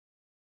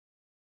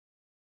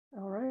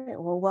right,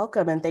 well,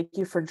 welcome and thank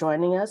you for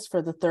joining us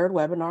for the third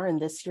webinar in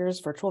this year's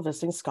Virtual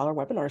Visiting Scholar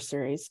webinar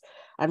series.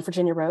 I'm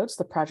Virginia Rhodes,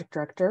 the project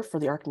director for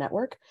the ARC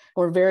Network.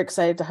 We're very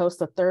excited to host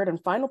the third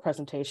and final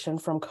presentation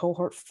from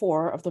cohort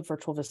 4 of the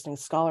Virtual Visiting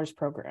Scholars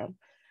program.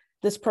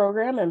 This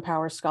program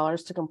empowers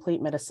scholars to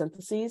complete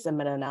metasyntheses and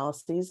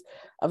meta-analyses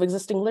of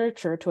existing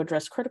literature to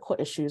address critical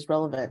issues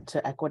relevant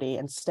to equity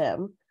and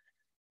STEM.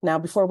 Now,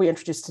 before we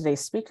introduce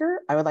today's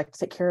speaker, I would like to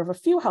take care of a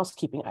few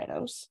housekeeping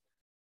items.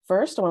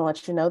 First, I want to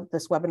let you know that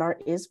this webinar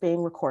is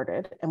being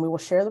recorded, and we will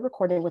share the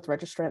recording with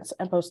registrants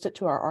and post it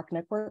to our ARC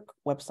Network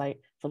website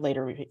for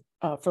later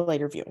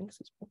viewing.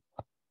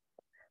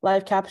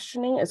 Live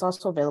captioning is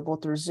also available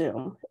through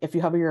Zoom. If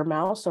you hover your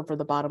mouse over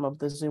the bottom of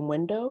the Zoom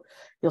window,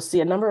 you'll see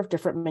a number of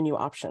different menu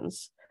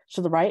options.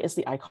 To the right is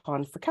the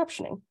icon for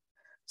captioning.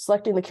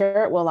 Selecting the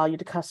caret will allow you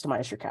to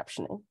customize your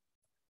captioning.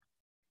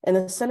 In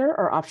the center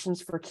are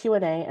options for Q&A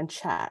and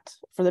chat.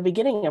 For the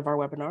beginning of our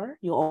webinar,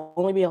 you'll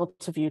only be able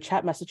to view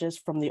chat messages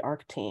from the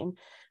ARC team.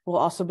 We'll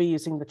also be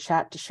using the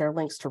chat to share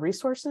links to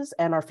resources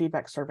and our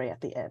feedback survey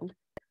at the end.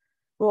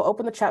 We'll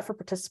open the chat for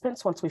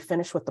participants once we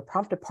finish with the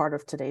prompted part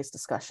of today's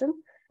discussion.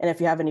 And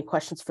if you have any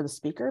questions for the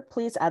speaker,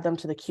 please add them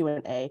to the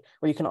Q&A,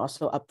 where you can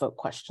also upvote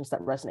questions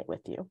that resonate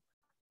with you.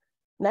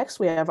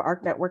 Next, we have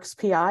ARC Network's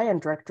PI and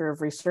Director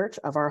of Research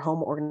of our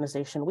home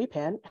organization,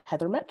 WEPAN,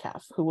 Heather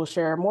Metcalf, who will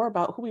share more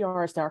about who we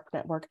are as the ARC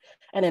Network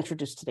and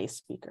introduce today's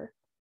speaker.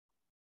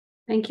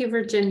 Thank you,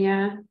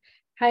 Virginia.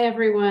 Hi,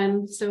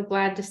 everyone. So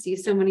glad to see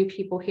so many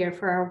people here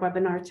for our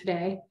webinar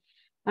today.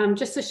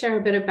 Just to share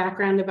a bit of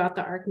background about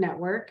the ARC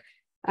Network,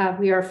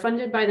 we are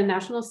funded by the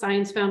National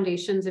Science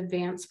Foundation's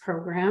Advance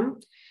program.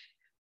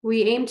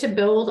 We aim to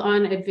build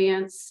on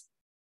Advance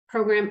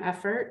program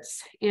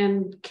efforts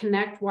and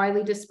connect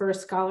widely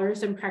dispersed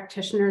scholars and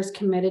practitioners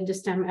committed to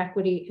STEM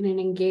equity in an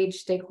engaged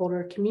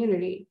stakeholder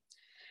community.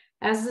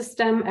 As the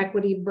STEM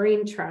Equity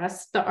Brain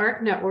Trust, the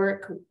ARC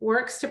Network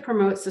works to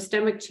promote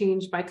systemic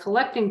change by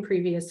collecting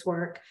previous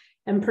work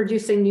and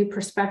producing new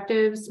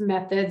perspectives,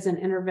 methods, and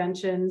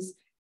interventions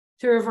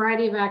through a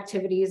variety of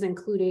activities,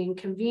 including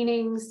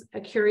convenings, a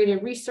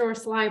curated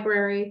resource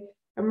library,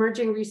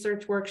 emerging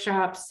research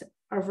workshops,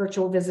 our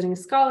virtual visiting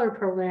scholar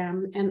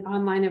program, and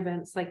online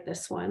events like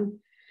this one.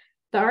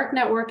 The ARC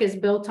Network is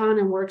built on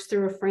and works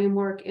through a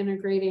framework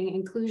integrating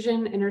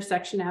inclusion,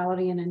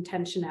 intersectionality, and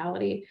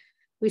intentionality.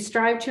 We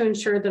strive to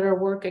ensure that our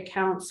work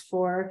accounts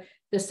for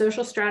the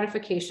social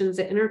stratifications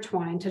that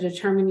intertwine to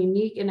determine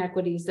unique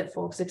inequities that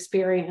folks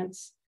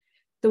experience.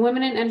 The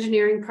Women in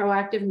Engineering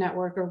Proactive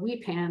Network, or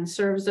WEPAN,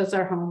 serves as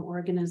our home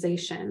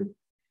organization.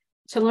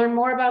 To learn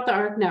more about the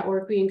ARC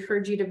Network, we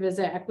encourage you to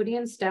visit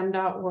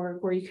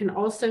equityandstem.org, where you can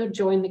also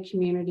join the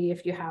community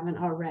if you haven't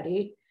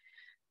already.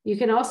 You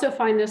can also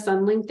find us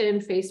on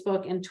LinkedIn,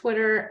 Facebook, and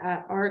Twitter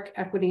at ARC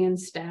Equity and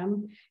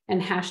STEM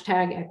and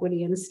hashtag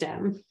Equity and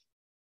STEM.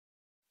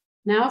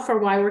 Now for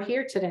why we're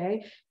here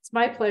today, it's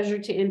my pleasure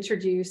to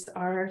introduce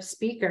our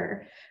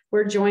speaker.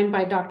 We're joined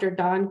by Dr.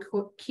 Dawn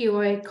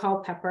Keoy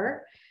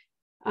Culpepper,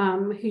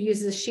 who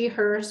uses she,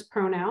 hers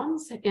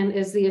pronouns and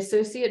is the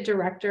Associate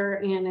Director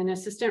and an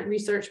Assistant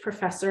Research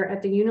Professor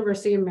at the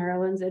University of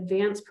Maryland's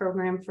Advanced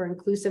Program for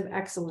Inclusive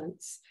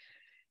Excellence.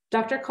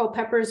 Dr.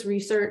 Culpepper's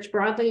research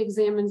broadly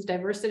examines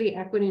diversity,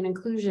 equity, and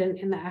inclusion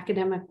in the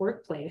academic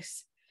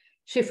workplace.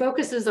 She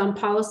focuses on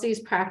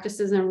policies,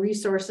 practices, and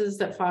resources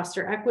that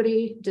foster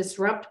equity,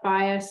 disrupt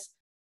bias,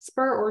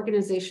 spur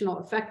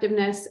organizational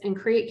effectiveness, and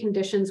create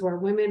conditions where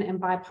women and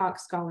BIPOC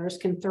scholars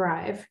can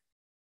thrive.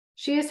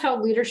 She has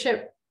held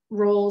leadership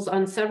roles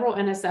on several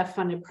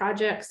NSF-funded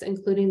projects,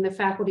 including the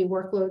Faculty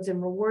Workloads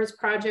and Rewards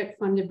Project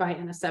funded by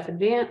NSF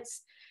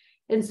Advance,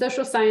 and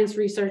social science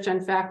research on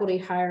faculty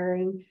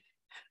hiring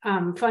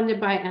funded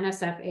by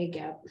NSF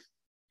AGEP.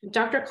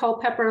 Dr.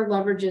 Culpepper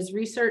leverages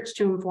research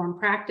to inform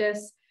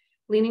practice,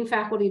 leading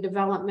faculty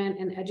development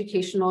and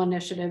educational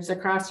initiatives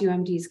across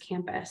UMD's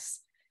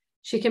campus.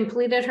 She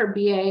completed her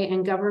BA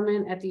in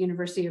government at the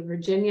University of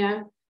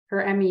Virginia,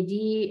 her MED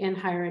in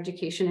higher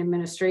education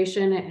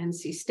administration at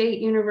NC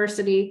State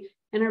University,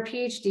 and her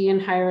PhD in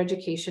higher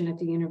education at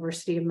the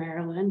University of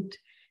Maryland.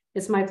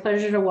 It's my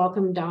pleasure to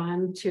welcome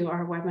Dawn to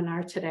our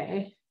webinar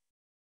today.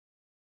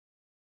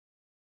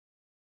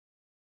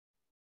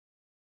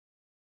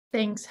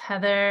 Thanks,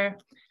 Heather.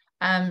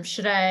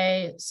 Should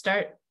I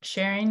start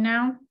sharing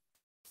now?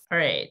 All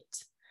right.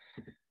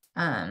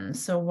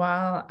 So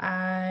while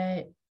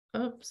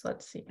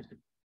let's see.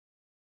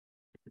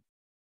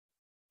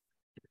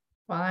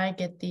 While I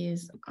get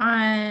these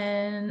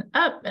on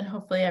up and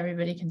hopefully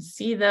everybody can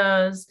see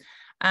those,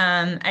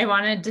 I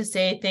wanted to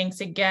say thanks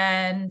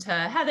again to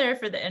Heather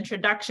for the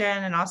introduction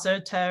and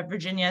also to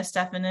Virginia,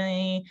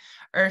 Stephanie,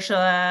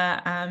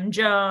 Ursula,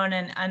 Joan,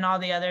 and all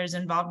the others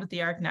involved with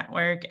the ARC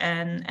Network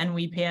and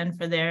WEPAN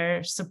for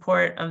their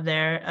support of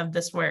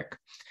this work.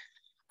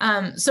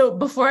 So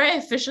before I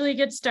officially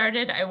get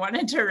started, I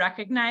wanted to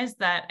recognize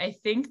that I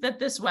think that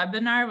this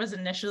webinar was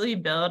initially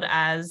billed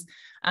as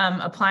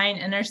applying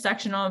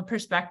intersectional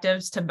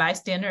perspectives to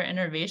bystander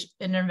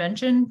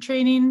intervention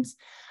trainings.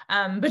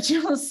 But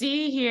you'll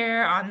see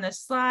here on this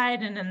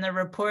slide and in the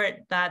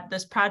report that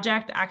this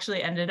project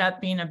actually ended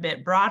up being a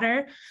bit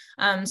broader.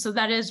 So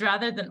that is,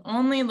 rather than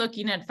only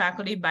looking at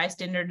faculty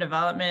bystander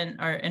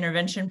development or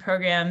intervention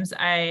programs,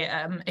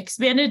 I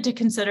expanded to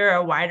consider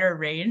a wider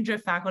range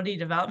of faculty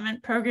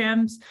development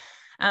programs.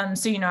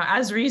 So,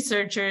 as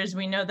researchers,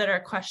 we know that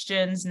our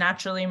questions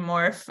naturally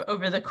morph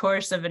over the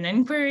course of an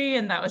inquiry,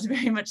 and that was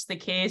very much the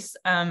case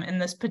in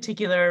this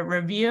particular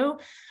review.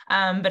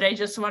 But I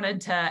just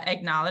wanted to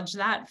acknowledge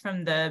that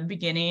from the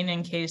beginning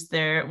in case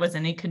there was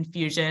any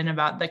confusion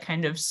about the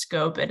kind of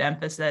scope and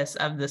emphasis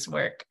of this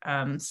work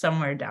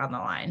somewhere down the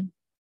line.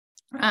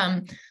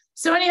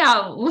 So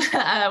anyhow,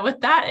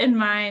 with that in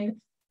mind,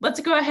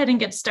 let's go ahead and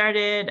get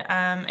started.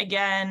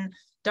 Again,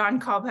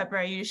 Dawn Culpepper,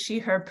 I use she,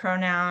 her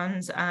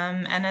pronouns.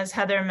 And as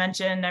Heather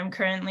mentioned, I'm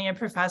currently a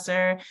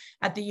professor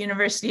at the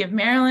University of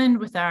Maryland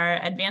with our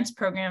advanced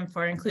program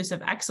for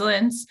inclusive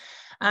excellence.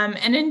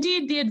 And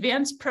indeed, the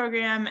advanced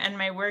program and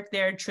my work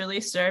there truly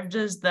served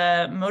as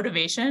the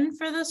motivation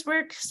for this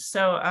work.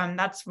 So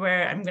that's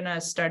where I'm going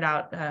to start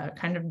out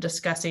kind of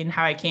discussing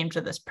how I came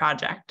to this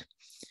project.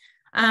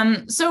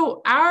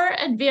 So our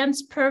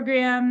advanced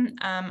program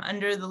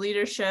under the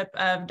leadership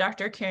of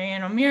Dr.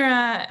 Carrie-Ann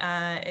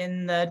O'Meara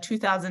in the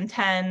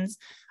 2010s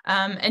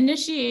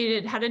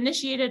had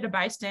initiated a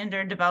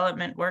bystander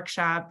development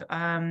workshop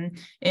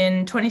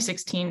in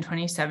 2016,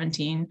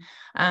 2017.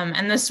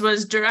 And this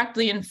was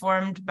directly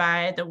informed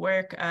by the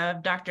work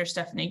of Dr.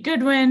 Stephanie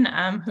Goodwin,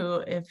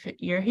 who, if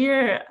you're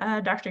here,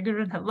 Dr.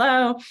 Goodwin,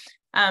 hello.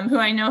 Who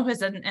I know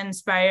has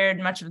inspired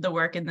much of the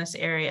work in this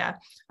area.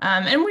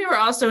 And we were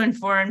also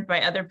informed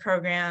by other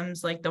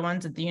programs like the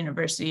ones at the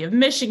University of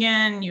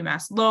Michigan,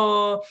 UMass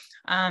Lowell,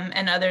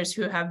 and others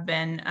who have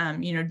been,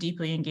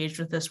 deeply engaged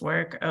with this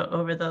work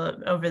over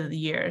the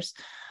years.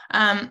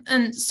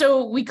 And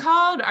so we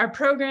called our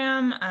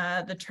program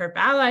the TERP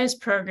Allies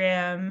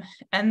program,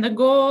 and the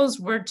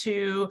goals were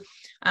to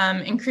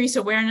increase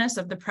awareness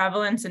of the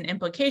prevalence and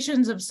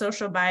implications of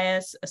social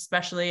bias,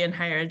 especially in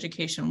higher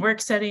education work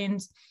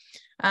settings,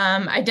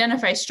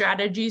 identify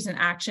strategies and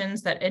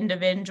actions that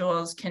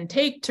individuals can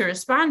take to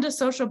respond to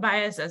social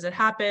bias as it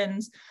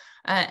happens,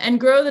 and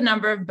grow the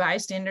number of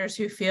bystanders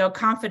who feel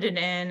confident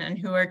in and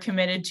who are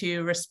committed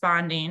to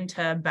responding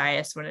to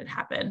bias when it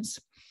happens.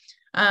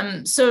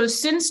 So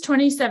since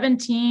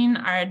 2017,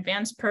 our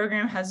advanced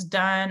program has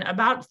done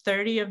about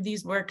 30 of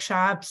these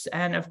workshops.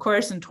 And of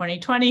course, in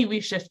 2020,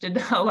 we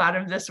shifted a lot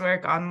of this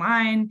work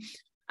online.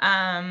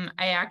 I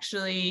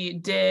actually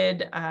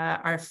did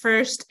our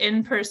first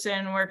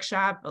in-person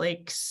workshop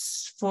like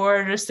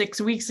 4 to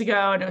 6 weeks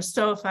ago, and it was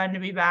so fun to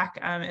be back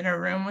in a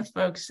room with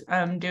folks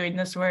doing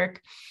this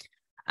work.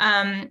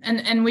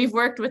 And we've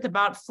worked with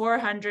about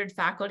 400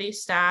 faculty,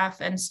 staff,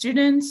 and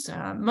students.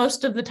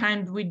 Most of the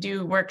time we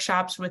do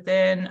workshops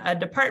within a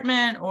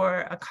department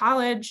or a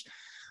college.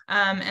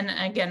 And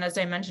again, as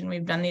I mentioned,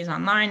 we've done these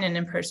online and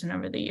in person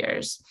over the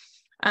years.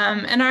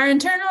 And our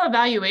internal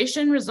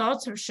evaluation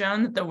results have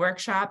shown that the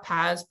workshop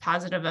has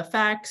positive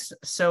effects.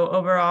 So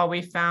overall,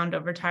 we found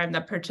over time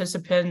that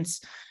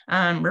participants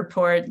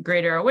report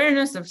greater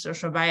awareness of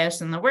social bias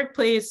in the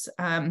workplace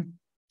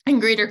and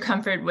greater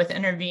comfort with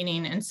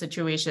intervening in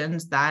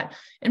situations that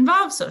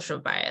involve social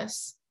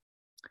bias.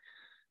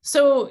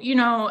 So,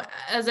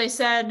 as I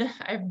said,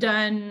 I've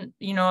done,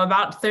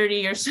 about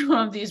 30 or so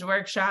of these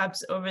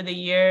workshops over the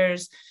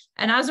years.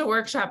 And as a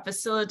workshop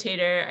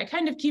facilitator, I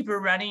kind of keep a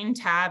running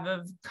tab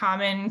of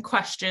common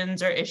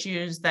questions or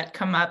issues that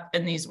come up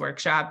in these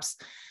workshops.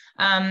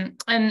 And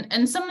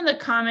some of the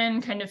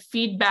common kind of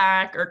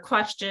feedback or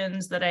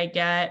questions that I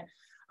get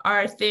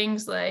are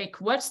things like,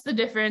 what's the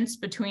difference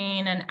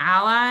between an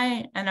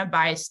ally and a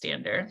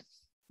bystander?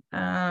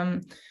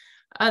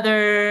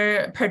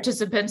 Other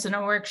participants in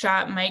a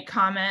workshop might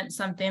comment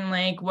something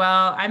like,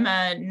 well, I'm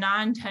a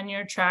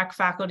non-tenure track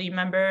faculty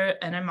member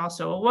and I'm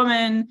also a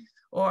woman,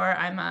 or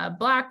I'm a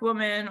Black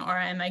woman, or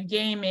I'm a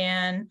gay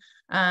man.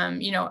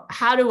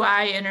 How do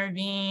I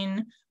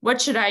intervene? What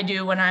should I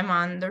do when I'm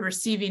on the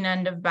receiving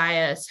end of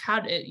bias?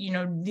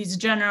 These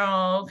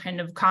general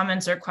kind of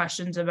comments or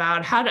questions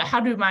about how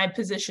do my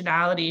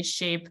positionalities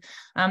shape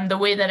the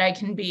way that I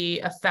can be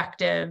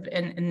effective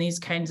in these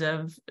kinds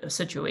of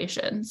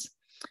situations.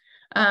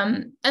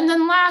 And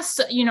then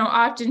last,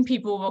 often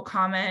people will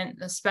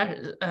comment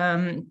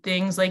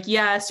things like,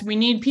 yes, we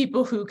need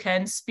people who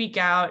can speak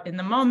out in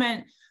the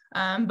moment,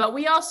 but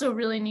we also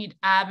really need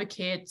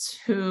advocates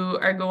who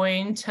are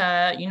going to,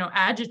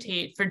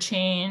 agitate for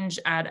change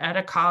at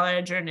a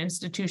college or an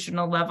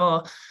institutional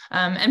level,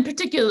 and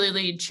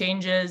particularly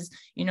changes,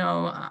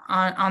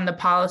 on the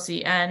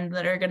policy end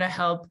that are going to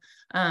help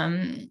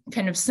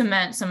kind of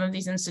cement some of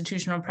these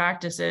institutional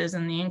practices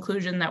and the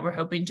inclusion that we're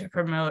hoping to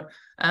promote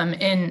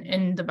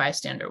in the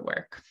bystander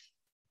work.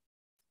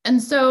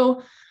 And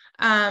so,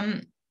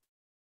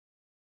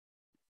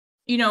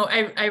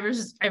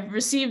 I've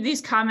received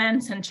these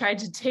comments and tried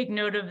to take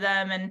note of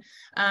them,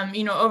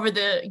 and over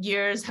the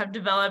years have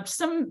developed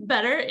some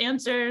better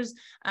answers.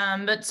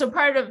 But so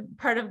part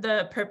of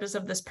the purpose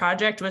of this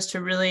project was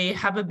to really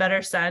have a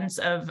better sense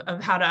of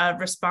how to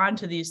respond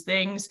to these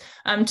things,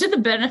 to the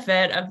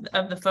benefit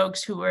of the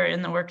folks who were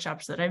in the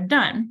workshops that I've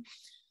done.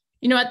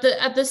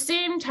 At the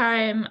same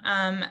time,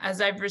 as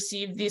I've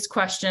received these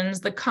questions,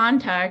 the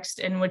context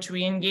in which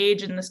we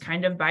engage in this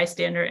kind of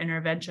bystander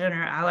intervention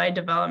or ally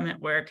development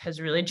work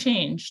has really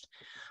changed.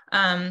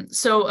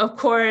 So of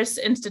course,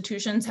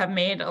 institutions have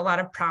made a lot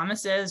of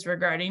promises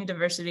regarding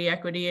diversity,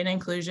 equity, and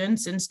inclusion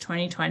since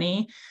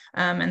 2020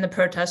 and the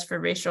protests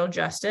for racial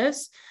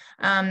justice,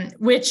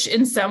 which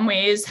in some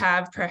ways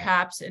have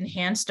perhaps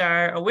enhanced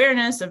our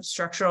awareness of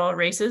structural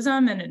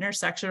racism and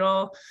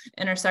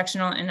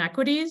intersectional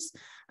inequities.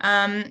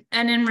 And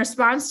in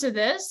response to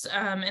this,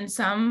 in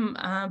some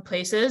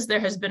places, there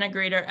has been a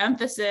greater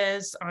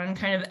emphasis on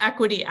kind of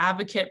equity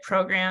advocate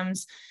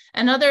programs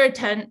and other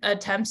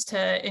attempts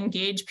to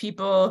engage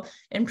people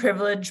in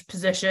privileged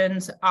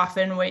positions,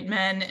 often white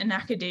men in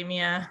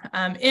academia,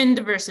 in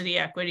diversity,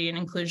 equity, and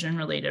inclusion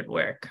related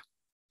work.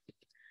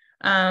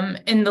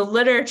 In the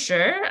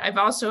literature, I've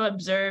also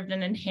observed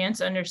an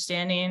enhanced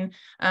understanding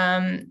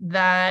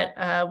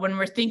that when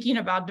we're thinking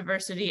about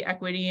diversity,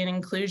 equity, and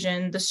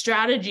inclusion, the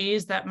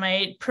strategies that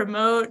might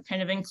promote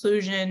kind of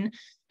inclusion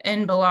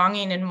and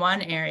belonging in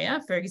one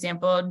area, for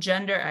example,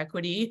 gender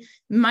equity,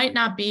 might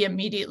not be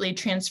immediately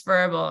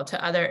transferable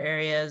to other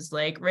areas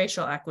like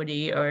racial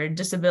equity or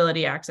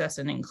disability access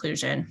and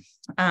inclusion,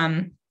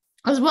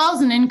 as well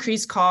as an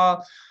increased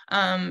call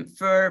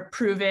for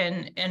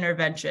proven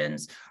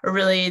interventions, or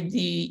really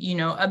the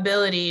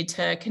ability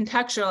to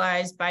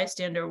contextualize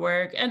bystander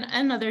work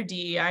and other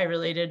DEI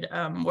related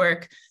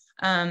work,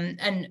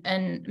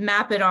 and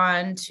map it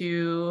on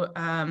to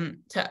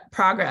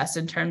progress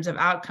in terms of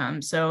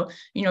outcomes. So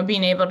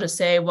being able to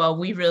say, well,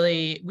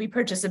 we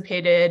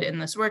participated in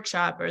this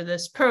workshop or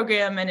this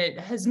program, and it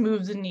has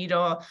moved the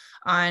needle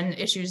on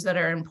issues that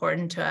are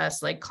important to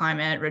us, like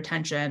climate,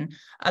 retention,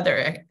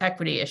 other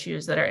equity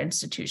issues that our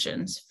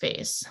institutions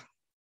face.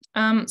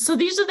 So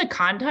these are the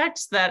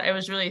contexts that I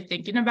was really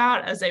thinking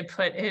about as I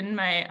put in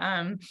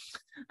my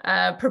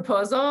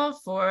proposal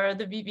for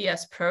the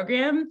VBS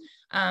program.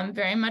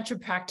 Very much a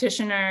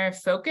practitioner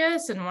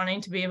focus and wanting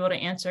to be able to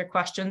answer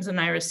questions, and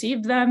I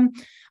received them.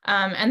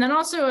 And then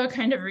also a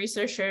kind of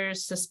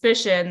researcher's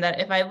suspicion that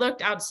if I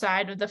looked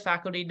outside of the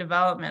faculty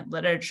development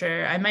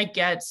literature, I might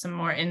get some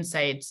more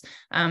insights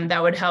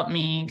that would help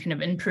me kind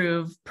of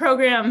improve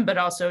program, but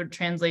also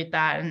translate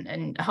that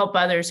and help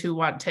others who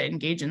want to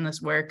engage in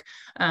this work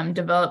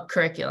develop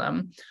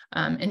curriculum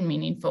in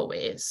meaningful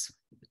ways.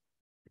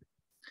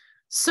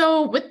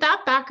 So with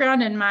that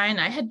background in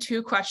mind, I had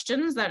two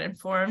questions that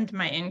informed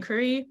my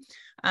inquiry.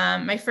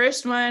 My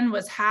first one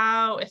was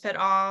how, if at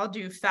all,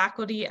 do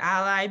faculty,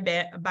 ally,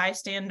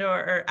 bystander,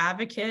 or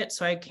advocate,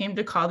 so I came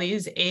to call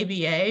these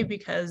ABA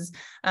because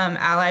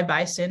ally,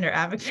 bystander,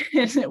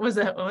 advocate, it was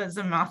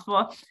a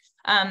mouthful.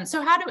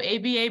 So how do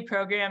ABA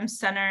programs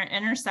center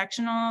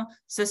intersectional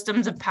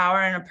systems of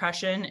power and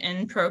oppression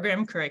in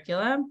program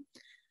curricula?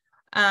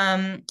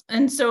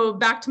 And so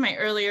back to my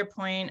earlier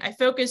point, I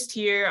focused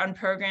here on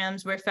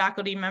programs where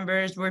faculty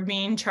members were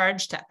being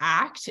charged to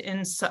act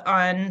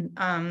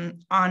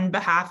on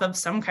behalf of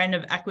some kind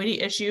of equity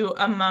issue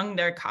among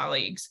their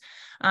colleagues.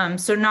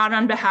 So not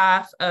on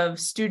behalf of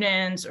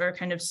students or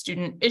kind of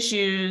student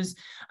issues,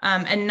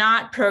 and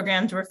not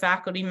programs where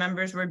faculty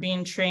members were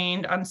being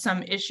trained on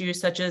some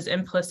issues such as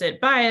implicit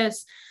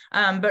bias,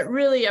 but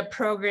really a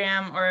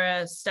program or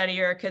a study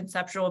or a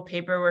conceptual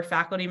paper where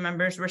faculty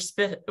members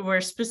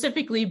were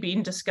specifically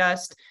being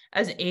discussed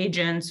as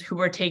agents who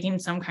were taking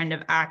some kind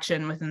of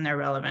action within their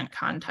relevant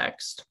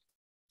context.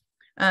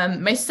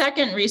 My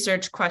second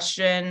research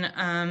question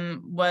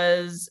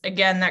was,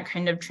 again, that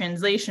kind of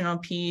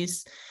translational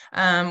piece,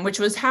 which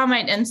was how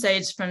might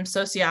insights from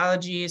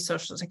sociology,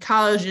 social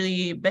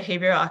psychology,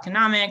 behavioral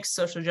economics,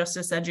 social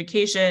justice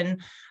education,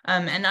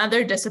 and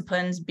other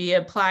disciplines be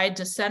applied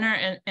to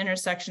center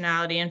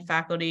intersectionality in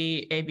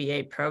faculty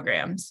ABA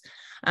programs.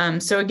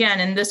 So again,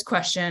 in this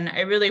question,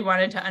 I really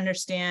wanted to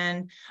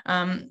understand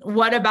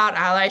what about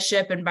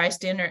allyship and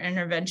bystander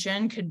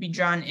intervention could be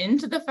drawn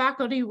into the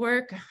faculty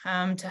work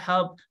to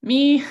help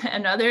me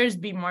and others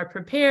be more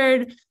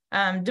prepared,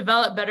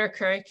 develop better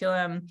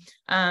curriculum,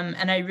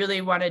 and I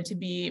really wanted to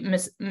be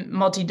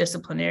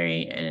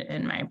multidisciplinary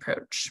in my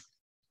approach.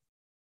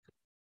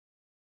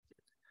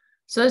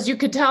 So as you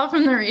could tell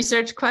from the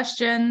research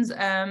questions,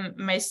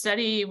 my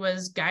study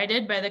was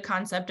guided by the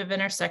concept of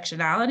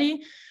intersectionality,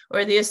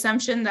 or the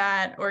assumption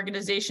that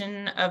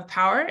organization of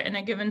power in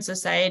a given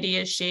society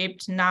is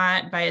shaped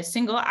not by a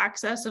single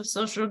axis of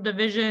social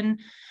division,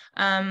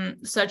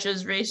 such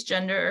as race,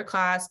 gender, or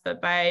class, but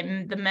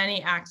by the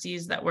many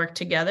axes that work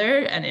together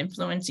and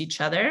influence each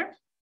other.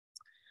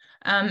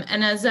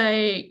 And as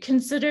I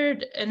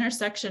considered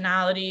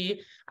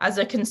intersectionality as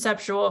a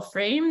conceptual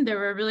frame, there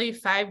were really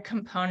 5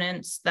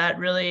 components that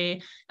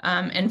really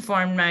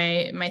informed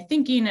my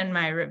thinking and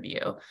my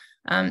review.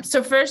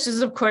 So first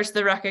is, of course,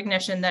 the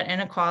recognition that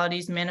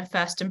inequalities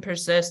manifest and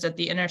persist at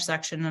the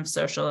intersection of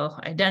social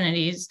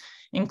identities,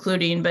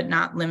 including but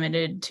not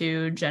limited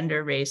to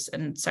gender, race,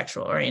 and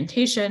sexual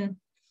orientation.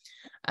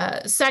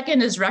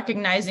 Second is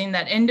recognizing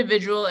that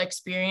individual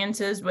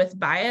experiences with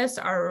bias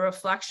are a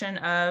reflection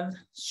of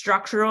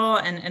structural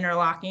and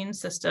interlocking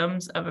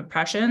systems of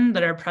oppression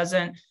that are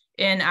present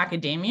in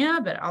academia,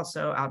 but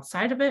also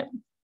outside of it.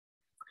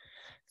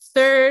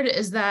 Third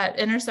is that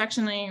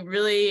intersectionally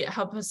really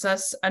helps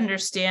us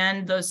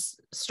understand those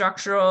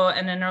structural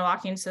and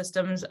interlocking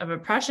systems of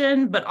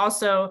oppression, but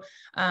also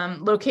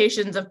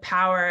locations of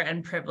power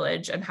and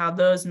privilege and how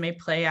those may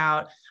play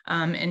out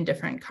in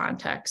different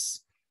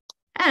contexts.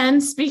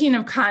 And speaking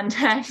of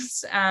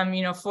context,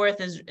 fourth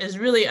is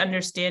really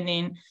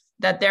understanding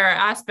that there are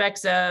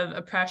aspects of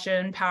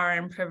oppression, power,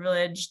 and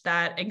privilege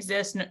that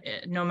exist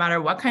no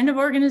matter what kind of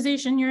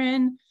organization you're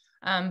in,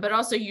 but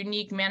also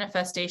unique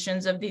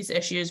manifestations of these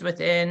issues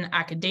within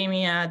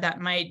academia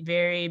that might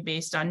vary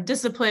based on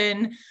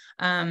discipline,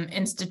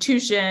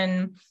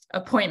 institution,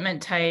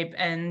 appointment type,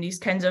 and these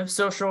kinds of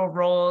social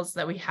roles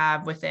that we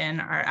have within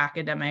our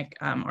academic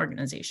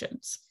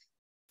organizations.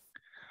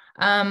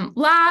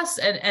 Last,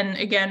 and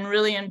again,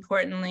 really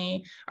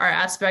importantly, are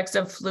aspects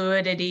of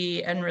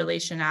fluidity and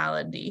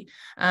relationality.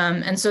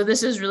 And so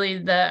this is really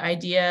the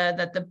idea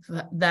that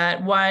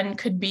that one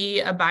could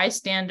be a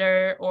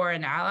bystander or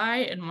an ally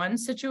in one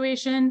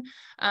situation,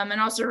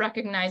 and also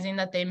recognizing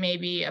that they may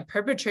be a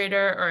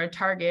perpetrator or a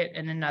target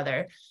in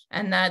another,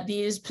 and that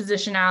these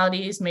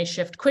positionalities may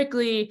shift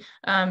quickly,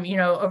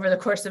 over the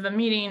course of a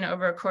meeting,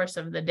 over a course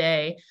of the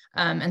day.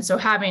 And so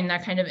having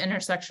that kind of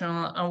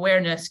intersectional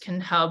awareness can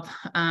help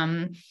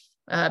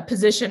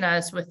position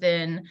us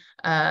within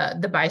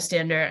the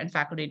bystander and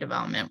faculty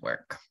development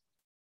work.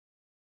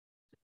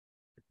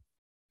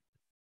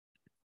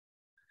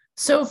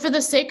 So for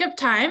the sake of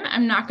time,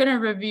 I'm not going to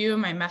review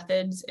my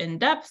methods in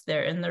depth.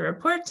 They're in the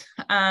report,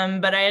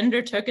 but I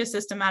undertook a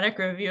systematic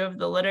review of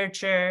the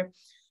literature,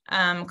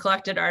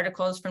 collected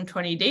articles from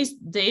 20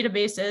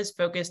 databases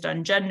focused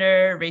on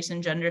gender, race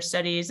and gender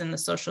studies, and the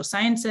social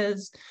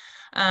sciences.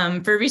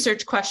 For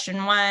research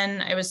question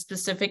 1, I was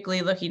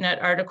specifically looking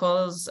at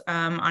articles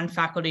on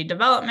faculty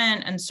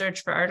development and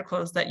search for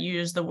articles that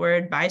use the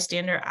word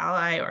bystander,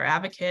 ally, or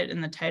advocate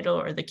in the title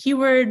or the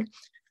keyword.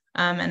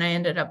 And I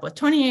ended up with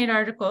 28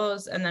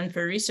 articles. And then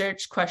for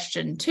research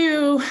question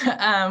 2,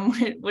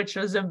 which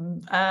was a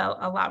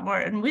lot more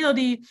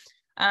unwieldy,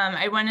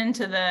 I went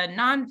into the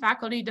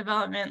non-faculty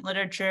development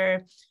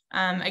literature,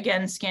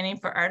 again, scanning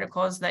for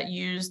articles that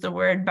use the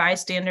word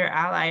bystander,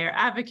 ally, or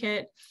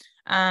advocate.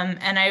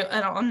 And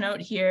I'll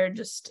note here,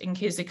 just in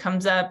case it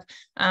comes up,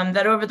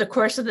 that over the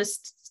course of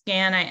this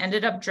scan, I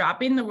ended up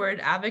dropping the word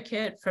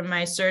advocate from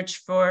my search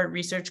for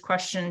research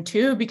question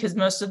 2, because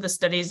most of the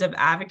studies of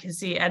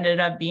advocacy ended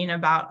up being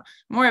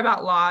more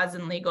about laws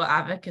and legal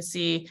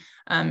advocacy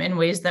in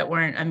ways that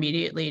weren't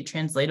immediately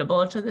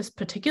translatable to this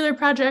particular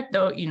project,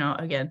 though,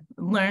 again,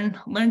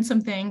 learn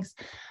some things,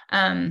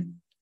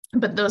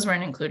 but those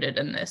weren't included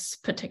in this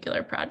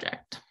particular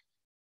project.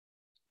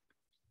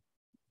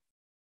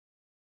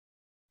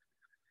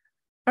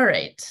 All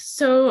right,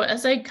 so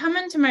as I come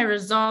into my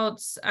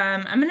results,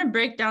 I'm going to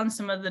break down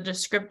some of the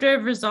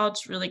descriptive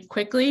results really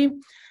quickly.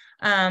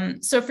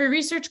 So for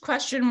research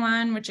question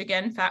 1, which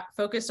again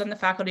focused on the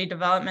faculty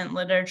development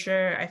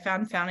literature, I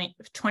found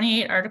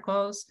 28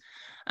 articles.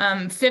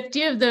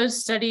 50 of those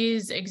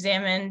studies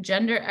examined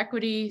gender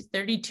equity,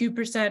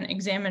 32%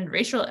 examined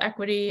racial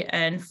equity,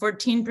 and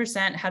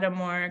 14% had a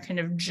more kind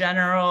of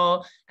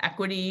general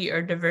equity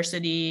or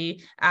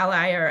diversity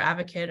ally or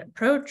advocate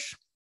approach.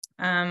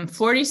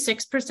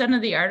 46%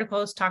 of the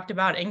articles talked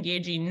about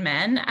engaging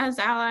men as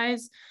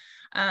allies,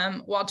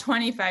 while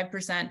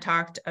 25%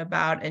 talked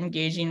about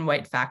engaging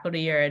white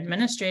faculty or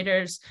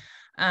administrators,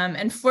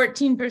 and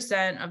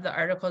 14% of the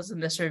articles in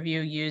this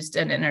review used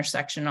an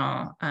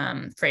intersectional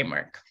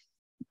framework.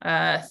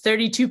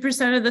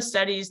 32% of the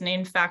studies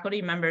named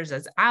faculty members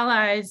as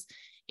allies,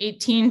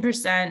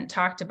 18%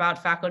 talked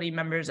about faculty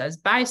members as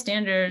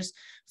bystanders,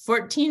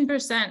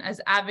 14% as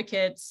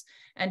advocates,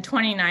 and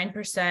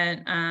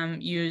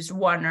 29% use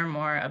one or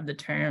more of the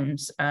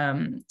terms,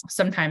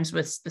 sometimes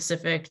with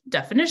specific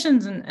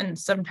definitions and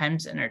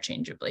sometimes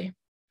interchangeably.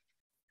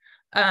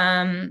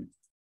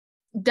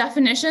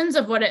 Definitions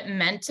of what it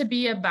meant to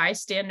be a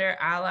bystander,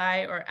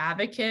 ally, or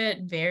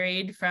advocate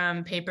varied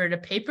from paper to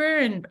paper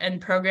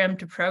and program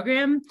to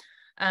program.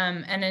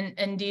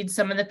 Indeed,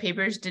 some of the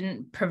papers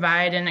didn't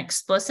provide an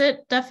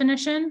explicit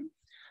definition.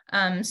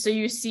 So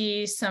you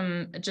see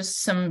some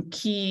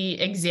key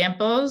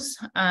examples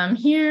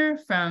here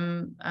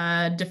from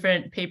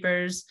different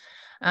papers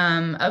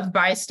of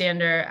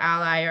bystander,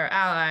 ally, or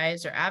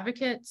allies, or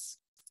advocates.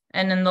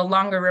 And in the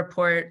longer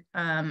report,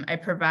 I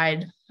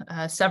provide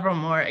several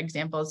more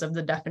examples of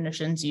the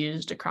definitions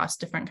used across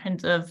different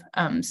kinds of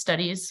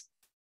studies.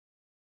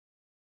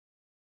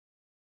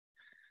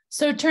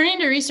 So turning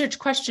to research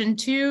question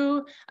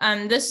 2,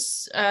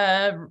 this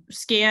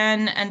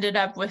scan ended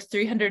up with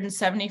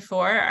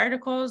 374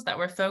 articles that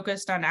were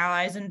focused on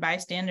allies and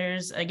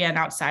bystanders, again,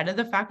 outside of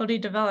the faculty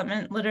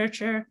development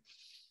literature.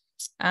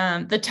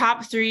 The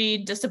top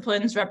 3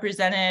 disciplines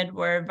represented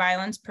were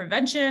violence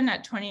prevention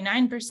at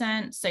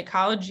 29%,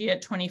 psychology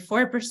at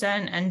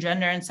 24%, and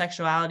gender and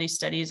sexuality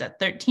studies at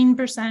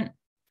 13%.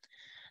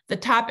 The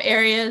top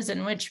areas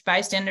in which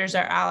bystanders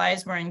or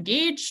allies were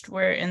engaged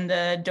were in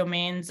the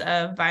domains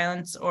of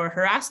violence or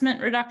harassment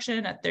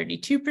reduction at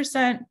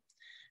 32%,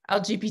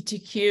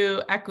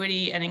 LGBTQ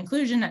equity and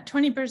inclusion at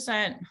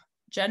 20%,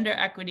 gender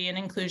equity and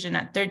inclusion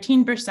at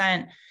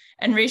 13%,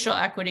 and racial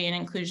equity and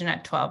inclusion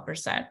at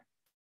 12%.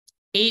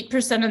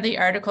 8% of the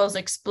articles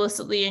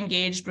explicitly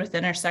engaged with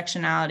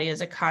intersectionality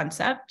as a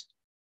concept,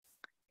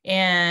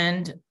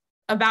 and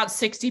about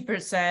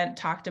 60%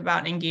 talked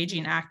about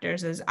engaging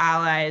actors as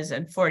allies,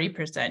 and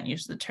 40%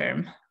 used the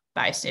term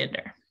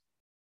bystander.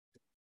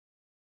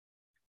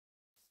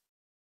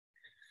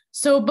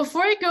 So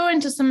before I go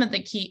into some of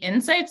the key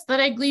insights that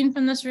I gleaned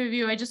from this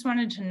review, I just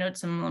wanted to note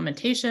some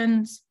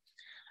limitations.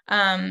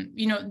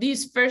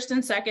 These first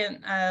and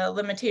second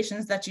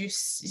limitations that you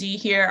see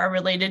here are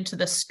related to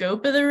the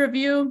scope of the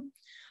review.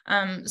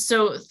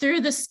 So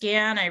through the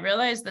scan, I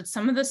realized that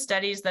some of the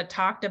studies that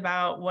talked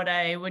about what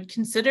I would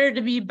consider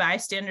to be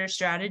bystander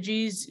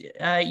strategies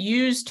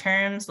use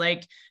terms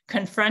like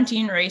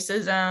confronting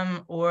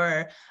racism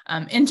or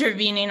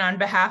intervening on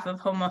behalf of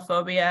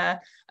homophobia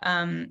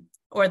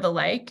or the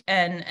like.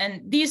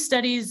 And these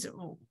studies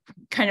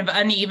kind of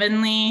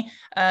unevenly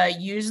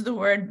use the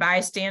word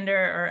bystander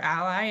or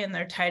ally in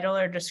their title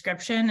or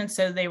description, and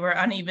so they were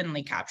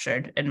unevenly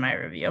captured in my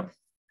review.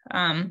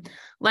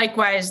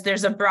 Likewise,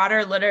 there's a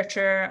broader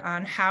literature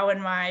on how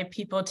and why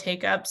people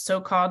take up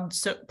so-called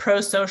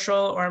pro-social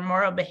or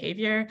moral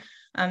behavior.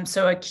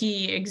 So a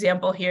key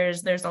example here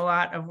is there's a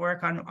lot of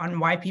work on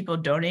why people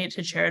donate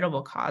to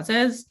charitable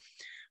causes.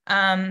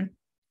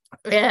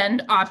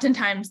 And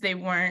oftentimes they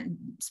weren't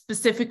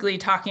specifically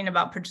talking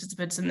about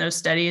participants in those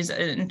studies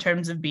in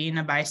terms of being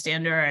a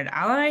bystander or an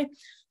ally.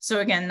 So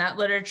again, that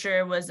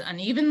literature was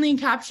unevenly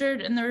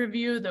captured in the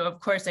review, though of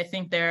course I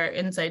think there are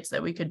insights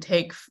that we could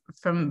take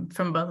from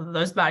both of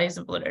those bodies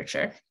of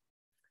literature.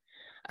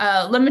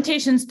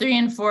 Limitations 3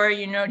 and 4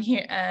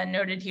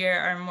 noted here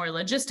are more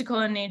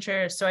logistical in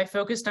nature. So I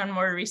focused on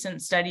more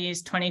recent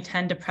studies,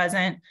 2010 to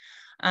present,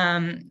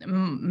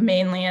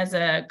 mainly as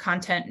a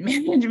content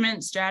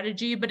management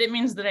strategy, but it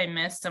means that I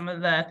missed some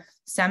of the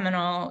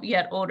seminal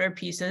yet older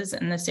pieces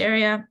in this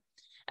area.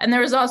 And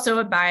there was also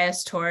a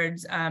bias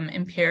towards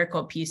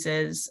empirical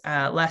pieces,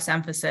 less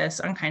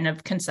emphasis on kind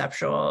of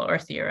conceptual or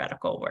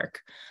theoretical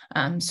work.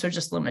 So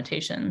just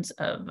limitations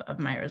of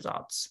my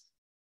results.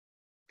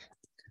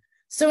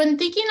 So in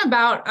thinking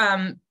about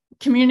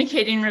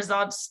communicating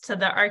results to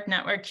the ARC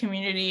Network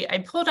community, I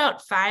pulled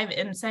out 5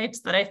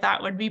 insights that I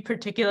thought would be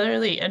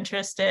particularly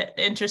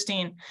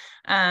interesting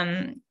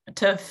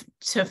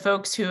to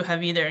folks who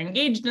have either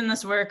engaged in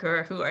this work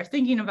or who are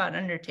thinking about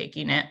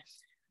undertaking it.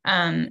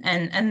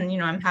 And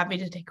I'm happy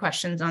to take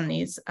questions on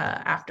these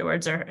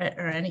afterwards or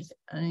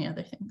any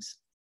other things.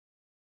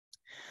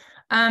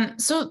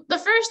 So the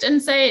first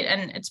insight,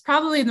 and it's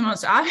probably the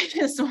most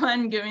obvious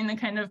one, given the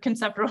kind of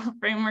conceptual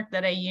framework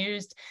that I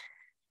used,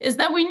 is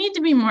that we need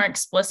to be more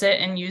explicit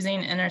in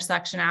using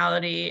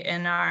intersectionality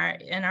in our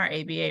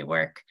ABA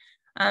work.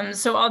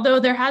 So although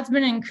there has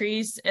been an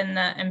increase in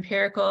the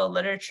empirical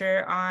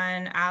literature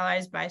on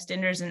allies,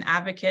 bystanders, and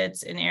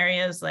advocates in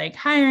areas like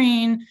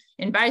hiring,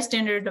 in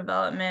bystander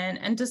development,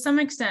 and to some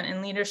extent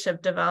in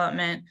leadership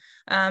development,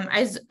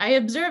 I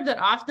observed that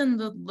often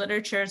the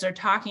literatures are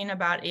talking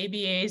about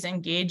ABAs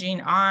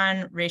engaging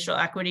on racial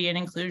equity and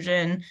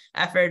inclusion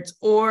efforts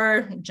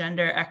or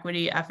gender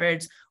equity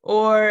efforts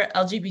or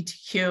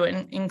LGBTQ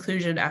and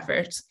inclusion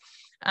efforts.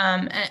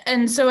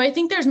 And so I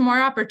think there's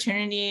more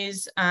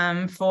opportunities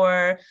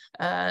for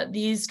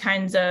these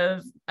kinds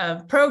of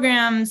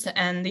programs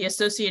and the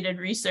associated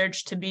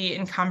research to be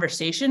in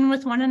conversation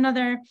with one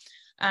another.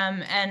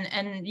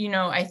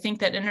 I think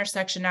that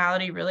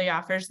intersectionality really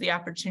offers the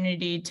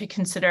opportunity to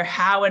consider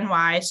how and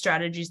why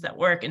strategies that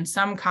work in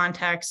some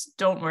contexts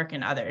don't work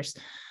in others.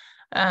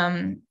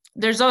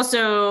 There's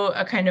also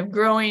a kind of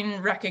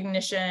growing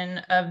recognition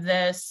of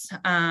this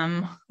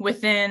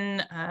within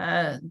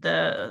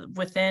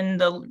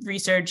the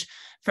research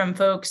from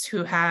folks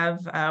who have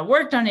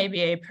worked on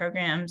ABA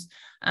programs.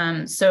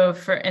 So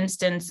for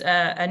instance,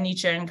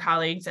 Anisha and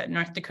colleagues at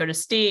North Dakota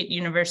State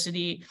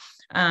University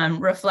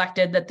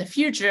reflected that the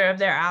future of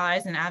their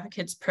Allies and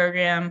Advocates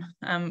program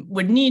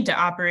would need to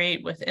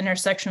operate with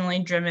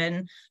intersectionally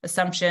driven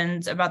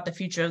assumptions about the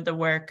future of the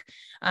work,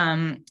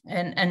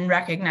 and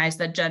recognize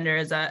that gender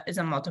is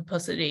a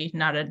multiplicity,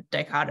 not a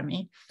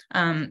dichotomy.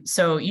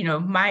 So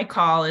my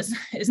call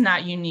is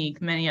not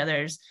unique. Many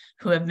others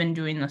who have been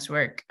doing this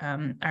work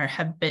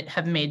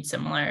have made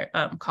similar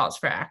calls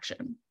for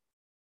action.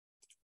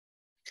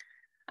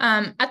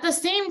 At the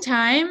same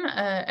time,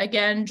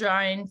 again,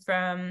 drawing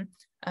from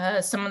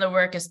some of the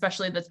work,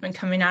 especially that's been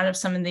coming out of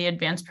some of the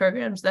advanced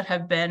programs that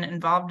have been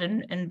involved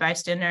in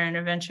bystander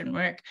intervention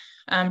work.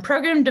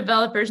 Program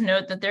developers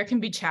note that there can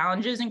be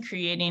challenges in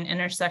creating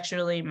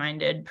intersectionally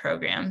minded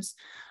programs.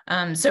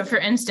 So for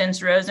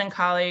instance, Rose and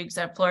colleagues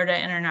at Florida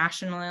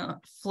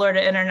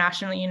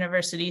International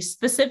University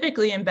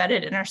specifically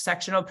embedded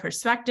intersectional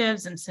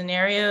perspectives and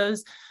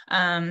scenarios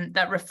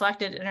that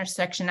reflected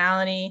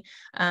intersectionality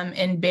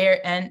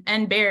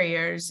and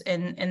barriers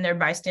in their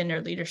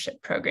bystander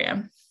leadership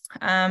program.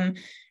 And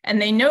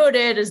they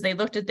noted, as they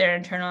looked at their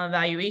internal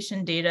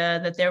evaluation data,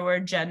 that there were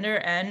gender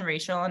and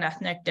racial and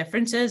ethnic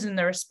differences in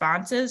the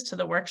responses to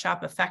the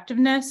workshop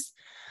effectiveness,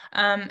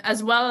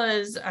 as well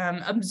as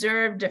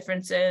observed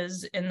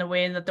differences in the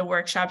way that the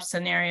workshop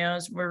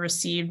scenarios were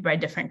received by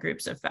different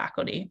groups of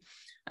faculty.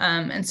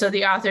 And so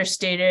the author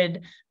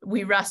stated,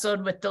 we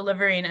wrestled with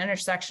delivering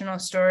intersectional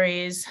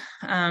stories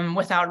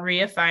without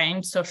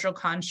reifying social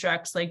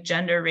constructs like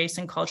gender, race,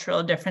 and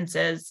cultural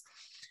differences,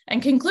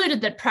 and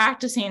concluded that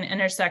practicing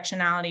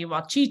intersectionality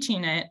while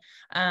teaching it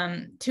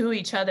to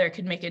each other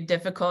could make it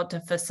difficult to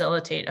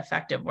facilitate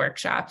effective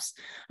workshops.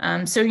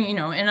 So,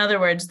 in other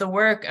words, the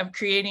work of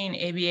creating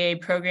ABA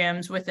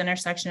programs with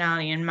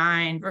intersectionality in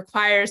mind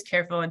requires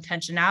careful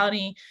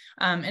intentionality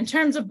in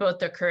terms of both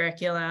the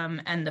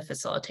curriculum and the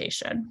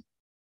facilitation.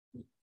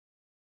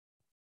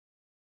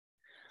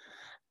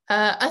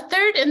 A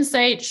third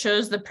insight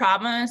shows the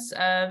promise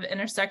of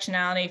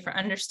intersectionality for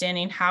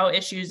understanding how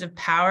issues of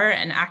power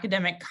and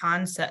academic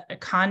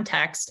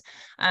context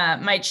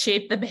might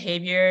shape the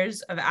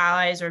behaviors of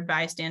allies or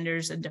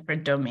bystanders in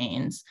different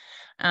domains.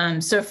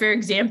 So for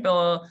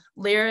example,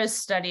 Lyra's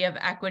study of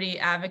equity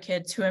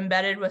advocates who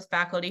embedded with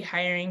faculty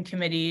hiring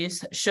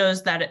committees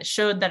showed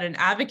that an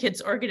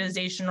advocate's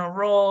organizational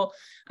role,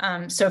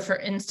 so for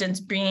instance,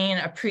 being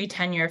a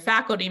pre-tenure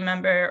faculty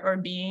member or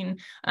being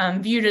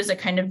viewed as a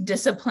kind of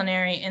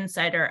disciplinary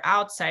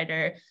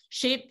insider-outsider,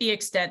 shaped the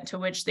extent to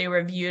which they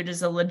were viewed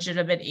as a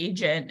legitimate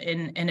agent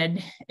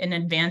in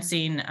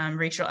advancing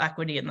racial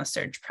equity in the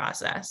search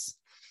process.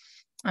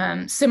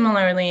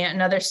 Similarly,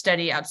 another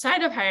study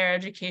outside of higher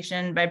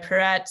education by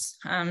Perret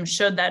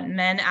showed that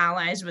men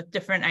allies with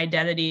different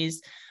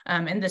identities,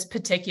 in this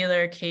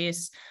particular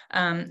case,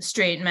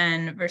 straight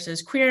men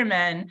versus queer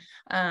men,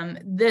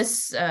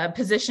 this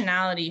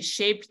positionality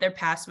shaped their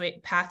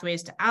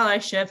pathways to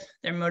allyship,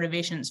 their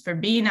motivations for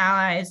being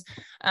allies,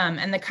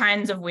 and the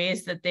kinds of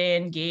ways that they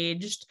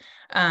engaged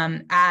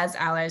as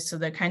allies, so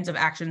the kinds of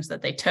actions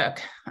that they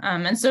took.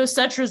 And so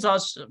such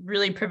results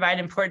really provide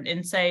important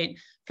insight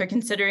for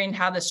considering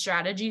how the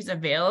strategies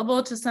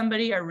available to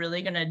somebody are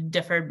really going to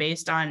differ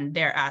based on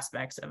their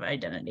aspects of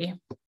identity.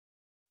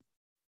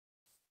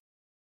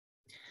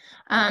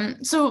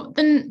 So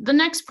then the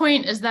next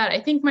point is that I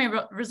think my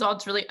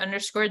results really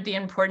underscored the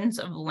importance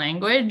of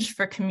language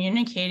for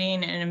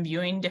communicating and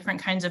imbuing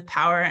different kinds of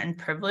power and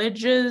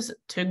privileges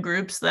to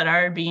groups that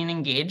are being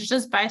engaged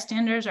as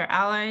bystanders or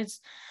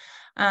allies.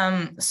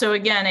 So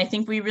again, I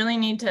think we really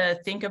need to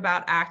think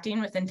about acting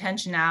with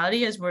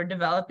intentionality as we're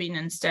developing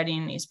and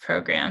studying these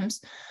programs.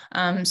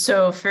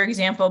 So for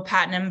example,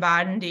 Patton and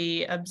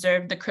Bondi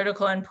observed the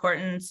critical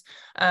importance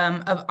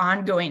of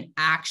ongoing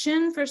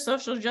action for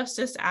social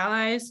justice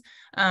allies.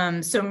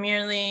 So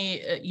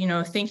merely,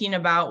 thinking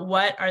about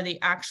what are the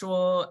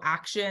actual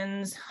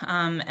actions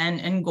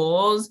and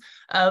goals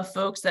of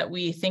folks that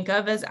we think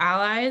of as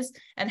allies,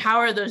 and how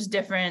are those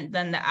different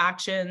than the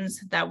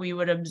actions that we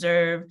would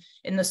observe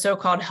in the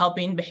so-called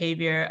helping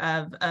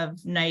behavior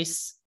of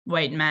nice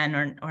white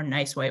men or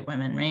nice white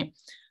women, right?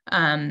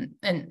 And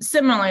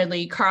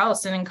similarly,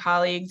 Carlson and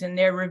colleagues in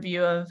their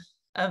review of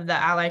the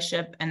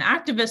allyship and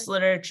activist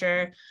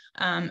literature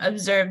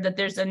observed that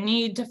there's a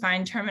need to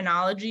find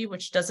terminology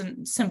which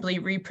doesn't simply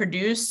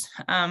reproduce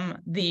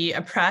the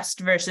oppressed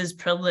versus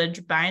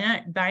privileged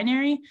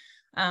binary,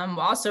 while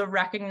also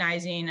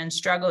recognizing and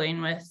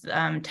struggling with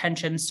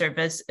tension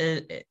surface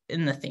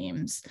in the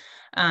themes,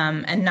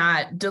 and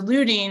not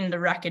diluting the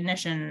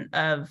recognition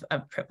of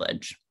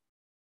privilege.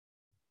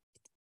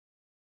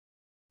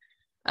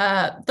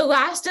 The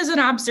last is an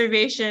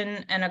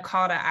observation and a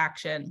call to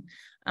action.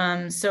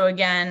 So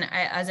again,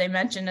 as I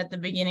mentioned at the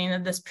beginning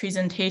of this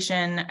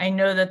presentation, I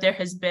know that there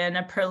has been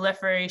a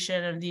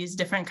proliferation of these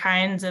different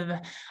kinds of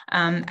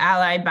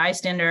ally,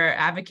 bystander,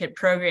 advocate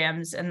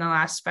programs in the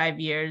last 5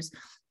 years.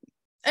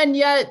 And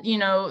yet,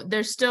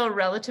 there's still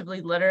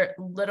relatively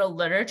little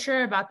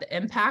literature about the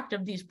impact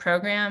of these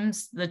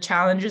programs, the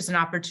challenges and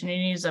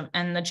opportunities of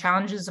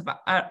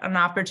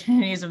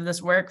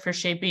this work for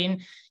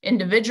shaping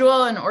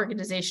individual and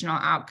organizational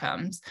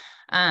outcomes.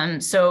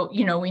 So,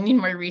 we need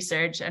more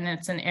research, and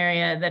it's an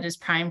area that is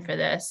prime for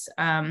this.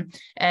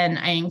 And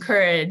I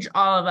encourage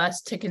all of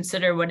us to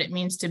consider what it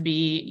means to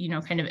be,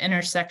 kind of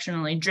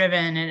intersectionally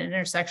driven and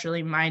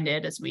intersectionally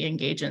minded as we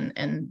engage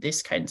in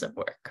these kinds of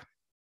work.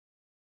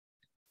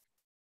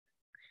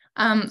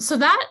 So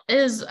that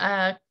is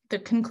the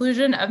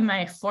conclusion of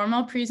my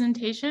formal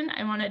presentation.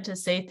 I wanted to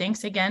say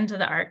thanks again to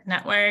the ARC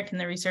Network and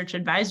the Research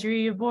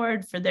Advisory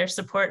Board for their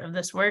support of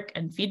this work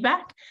and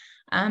feedback.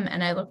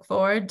 And I look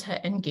forward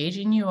to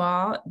engaging you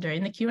all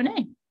during the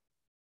Q&A.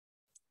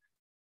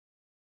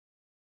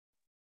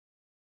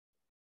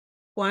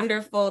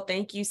 Wonderful.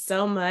 Thank you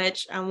so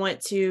much. I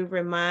want to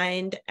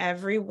remind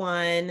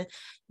everyone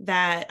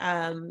that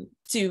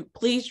to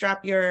please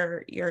drop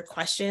your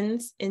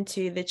questions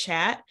into the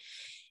chat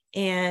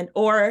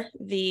or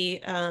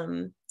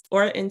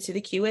into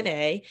the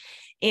Q&A.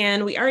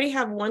 And we already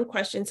have one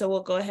question, so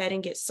we'll go ahead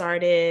and get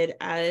started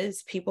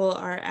as people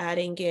are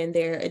adding in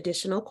their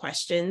additional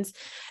questions.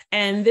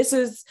 And this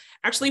is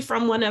actually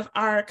from one of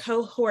our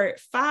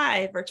cohort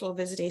 5 virtual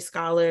visiting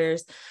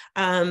scholars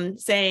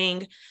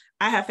saying,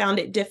 I have found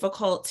it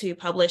difficult to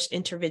publish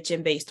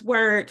intervention-based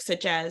work,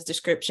 such as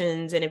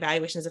descriptions and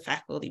evaluations of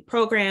faculty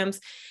programs.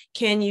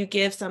 Can you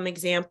give some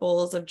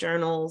examples of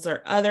journals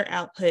or other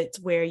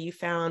outputs where you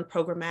found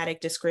programmatic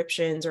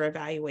descriptions or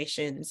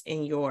evaluations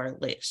in your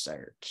lit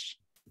search?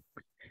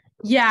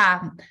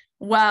 Yeah,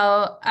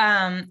 well,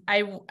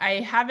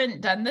 I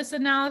haven't done this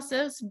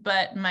analysis,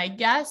 but my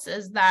guess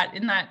is that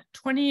in that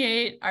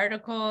 28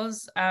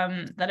 articles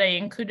that I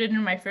included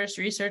in my first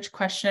research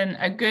question,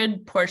 a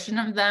good portion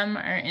of them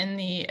are in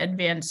the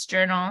advanced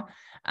journal.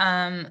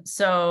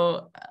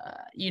 So,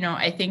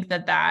 I think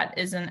that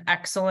is an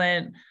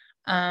excellent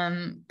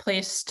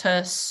place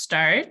to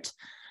start.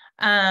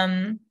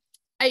 I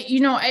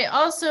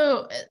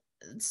also,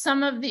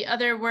 some of the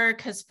other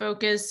work has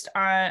focused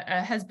on,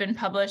 has been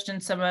published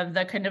in some of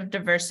the kind of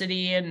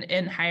diversity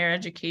in higher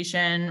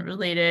education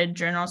related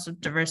journals of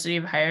diversity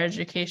of higher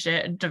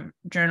education,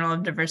 Journal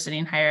of Diversity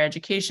in Higher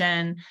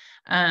Education,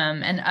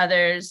 and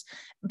others.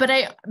 But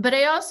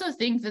I also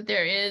think that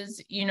there is,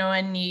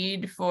 a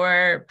need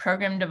for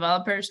program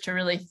developers to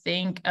really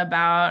think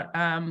about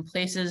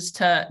places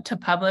to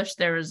publish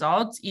their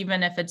results,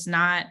 even if it's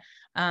not,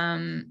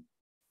 even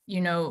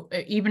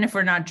if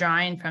we're not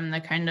drawing from the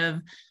kind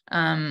of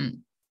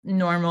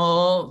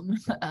normal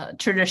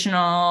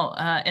traditional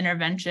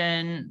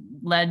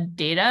intervention-led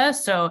data.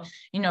 So,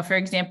 for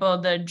example,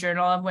 the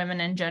Journal of Women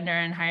and Gender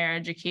in Higher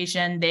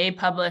Education, they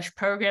publish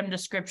program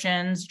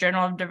descriptions.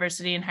 Journal of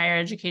Diversity in Higher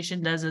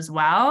Education does as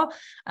well.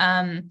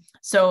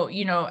 So,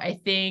 I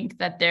think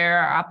that there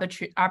are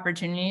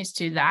opportunities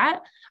to that.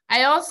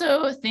 I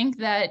also think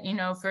that,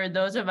 for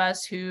those of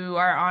us who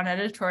are on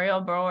editorial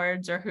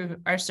boards or who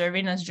are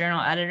serving as journal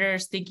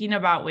editors, thinking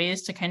about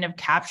ways to kind of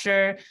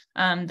capture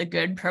the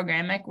good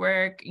programmatic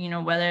work,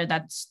 whether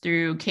that's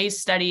through case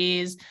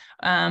studies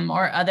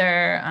or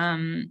other,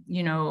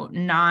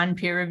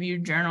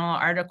 non-peer-reviewed journal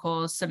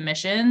articles,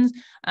 submissions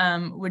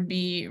would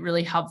be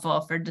really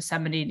helpful for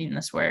disseminating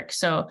this work.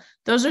 So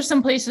those are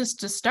some places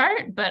to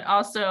start, but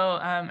also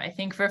I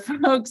think for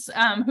folks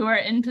who are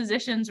in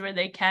positions where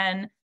they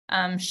can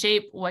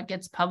shape what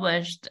gets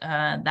published,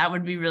 that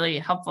would be really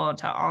helpful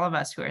to all of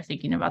us who are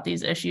thinking about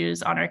these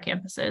issues on our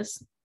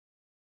campuses.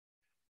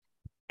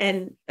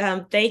 And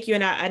thank you.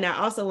 And I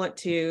also want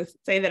to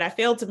say that I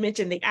failed to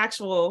mention the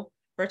actual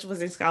virtual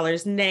visiting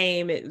scholar's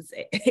name. It was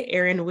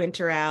Erin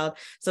Winteroud.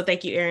 So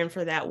thank you, Erin,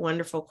 for that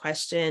wonderful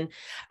question.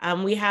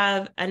 We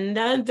have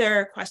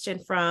another question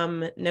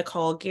from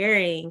Nicole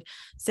Gehring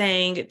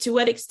saying, to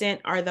what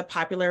extent are the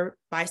popular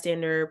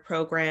bystander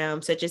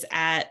programs, such as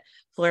at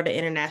Florida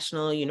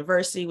International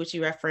University, which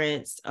you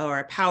referenced,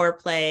 or Power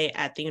Play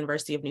at the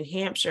University of New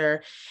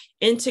Hampshire,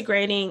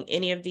 integrating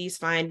any of these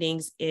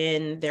findings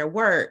in their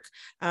work?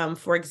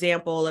 For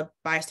example, a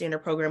bystander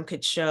program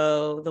could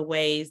show the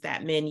ways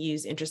that men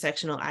use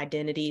intersectional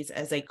identities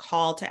as a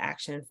call to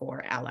action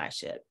for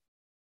allyship.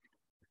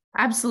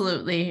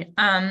 Absolutely.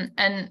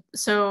 And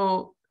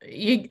so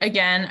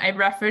again, I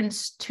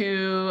referenced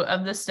 2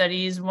 of the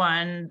studies,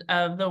 one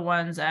of the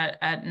ones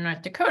at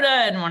North Dakota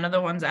and one of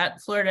the ones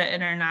at Florida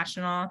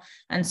International.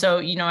 And so,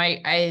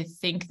 I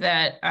think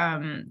that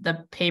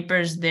the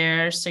papers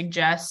there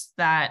suggest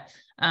that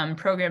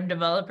program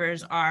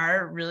developers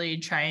are really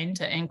trying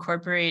to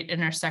incorporate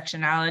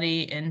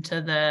intersectionality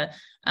into the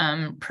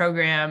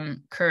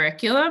program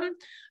curriculum.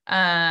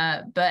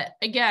 But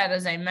again,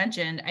 as I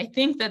mentioned, I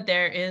think that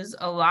there is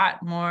a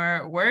lot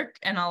more work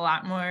and a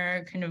lot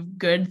more kind of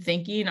good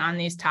thinking on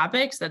these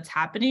topics that's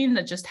happening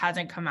that just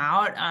hasn't come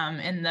out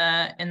in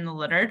the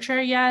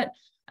literature yet.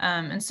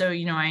 And so,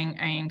 I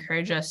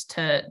encourage us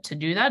to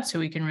do that so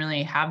we can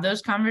really have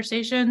those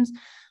conversations.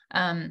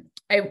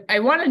 I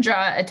want to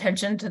draw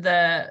attention to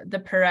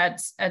the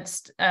Peretz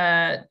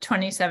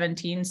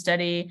 2017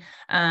 study,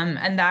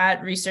 and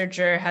that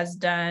researcher has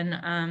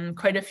done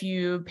quite a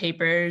few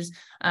papers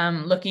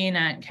looking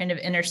at kind of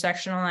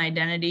intersectional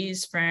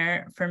identities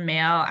for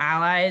male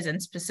allies and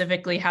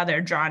specifically how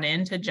they're drawn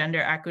into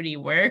gender equity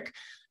work.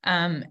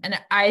 And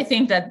I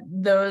think that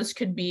those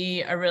could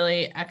be a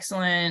really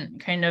excellent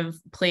kind of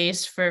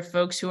place for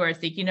folks who are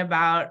thinking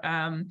about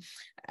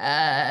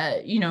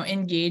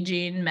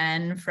engaging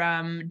men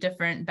from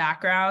different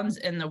backgrounds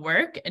in the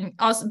work, and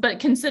also, but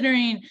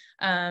considering,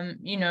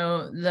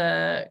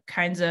 the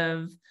kinds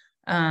of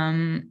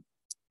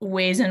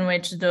ways in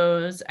which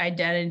those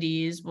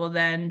identities will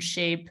then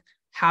shape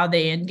how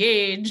they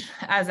engage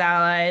as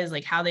allies,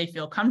 like how they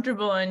feel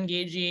comfortable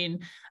engaging.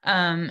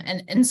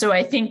 And so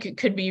I think it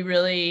could be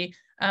really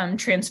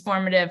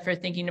transformative for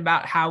thinking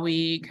about how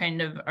we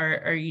kind of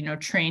are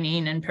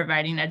training and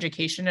providing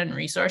education and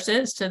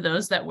resources to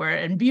those that we're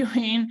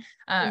imbuing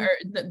or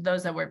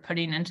those that we're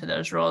putting into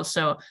those roles.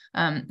 So,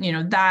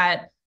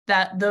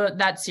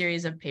 that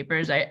series of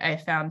papers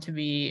I found to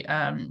be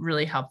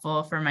really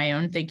helpful for my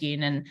own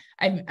thinking. And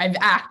I've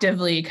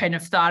actively kind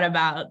of thought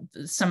about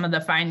some of the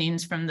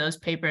findings from those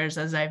papers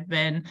as I've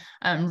been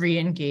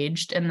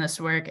re-engaged in this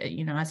work,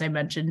 as I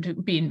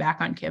mentioned, being back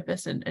on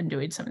campus and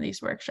doing some of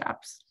these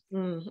workshops.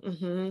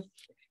 Mm-hmm.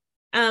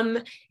 And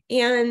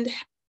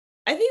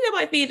I think that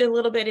might feed a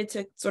little bit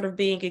into sort of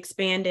being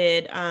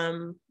expanded,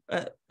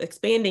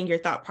 expanding your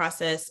thought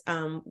process,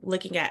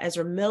 looking at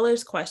Ezra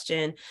Miller's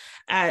question,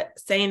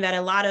 saying that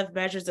a lot of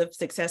measures of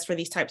success for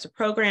these types of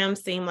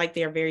programs seem like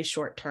they're very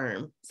short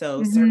term.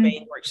 So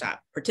surveying workshop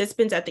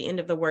participants at the end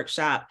of the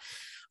workshop.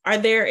 Are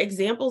there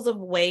examples of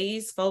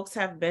ways folks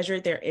have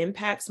measured their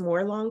impacts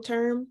more long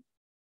term?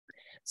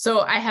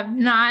 So I have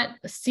not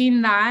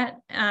seen that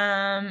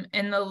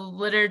in the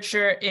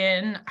literature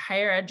in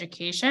higher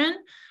education.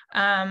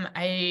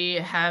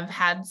 I have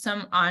had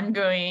some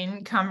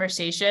ongoing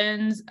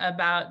conversations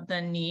about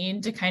the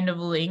need to kind of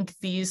link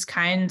these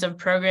kinds of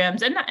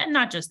programs and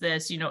not just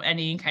this,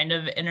 any kind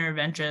of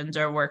interventions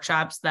or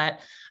workshops that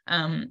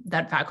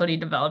faculty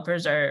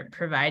developers are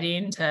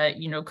providing to,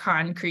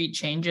 concrete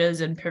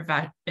changes in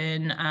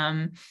perceptions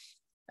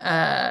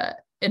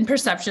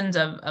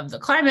of the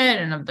climate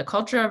and of the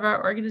culture of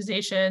our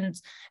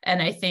organizations.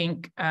 And I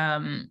think,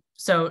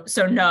 so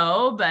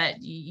no, but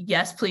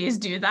yes, please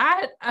do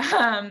that.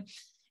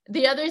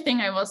 The other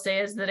thing I will say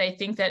is that I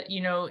think that,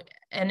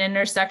 an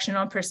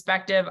intersectional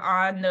perspective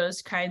on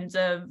those kinds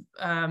of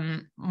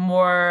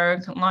more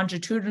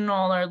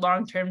longitudinal or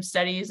long-term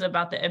studies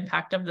about the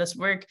impact of this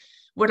work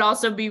would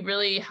also be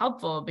really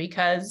helpful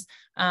because,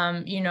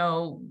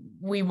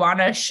 we want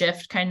to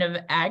shift kind of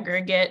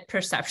aggregate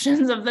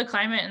perceptions of the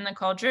climate and the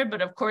culture,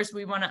 but of course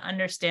we want to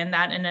understand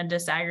that in a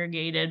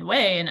disaggregated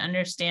way and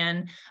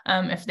understand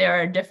if there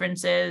are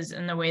differences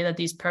in the way that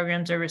these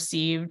programs are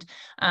received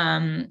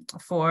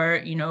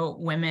for,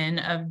 women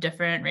of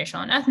different racial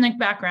and ethnic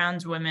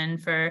backgrounds, women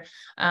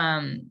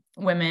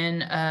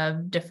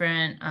of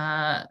different,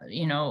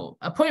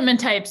 appointment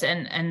types.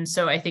 And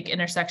so I think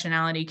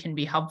intersectionality can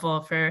be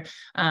helpful for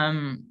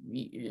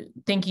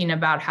thinking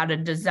about how to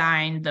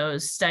design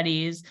those studies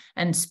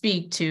and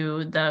speak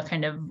to the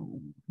kind of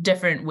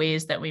different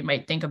ways that we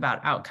might think about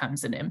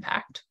outcomes and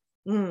impact.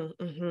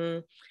 Mm-hmm.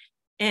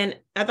 And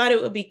I thought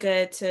it would be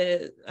good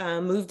to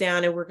move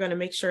down, and we're going to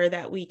make sure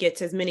that we get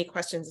to as many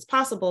questions as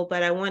possible,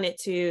 but I wanted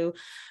to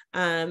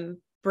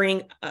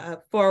bring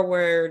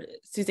forward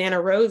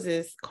Susanna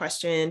Rose's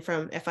question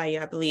from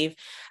FIU, I believe,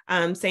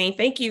 saying,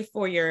 thank you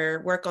for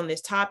your work on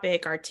this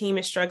topic. Our team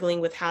is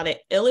struggling with how to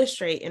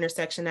illustrate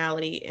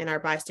intersectionality in our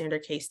bystander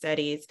case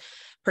studies.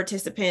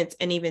 Participants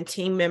and even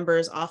team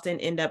members often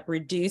end up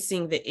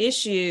reducing the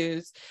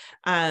issues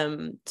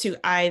to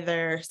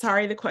either,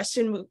 sorry, the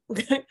question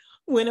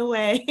went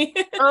away.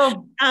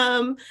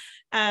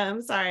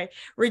 Sorry,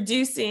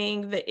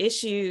 reducing the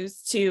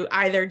issues to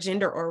either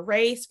gender or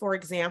race. For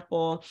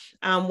example,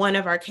 one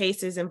of our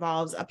cases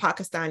involves a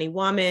Pakistani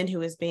woman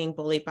who is being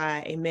bullied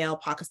by a male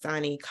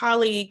Pakistani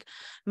colleague.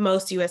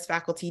 Most US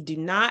faculty do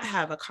not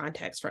have a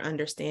context for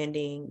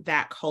understanding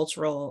that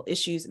cultural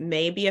issues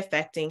may be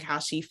affecting how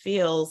she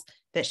feels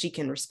that she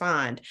can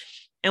respond.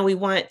 And we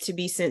want to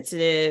be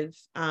sensitive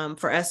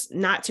for us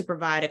not to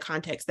provide a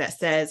context that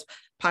says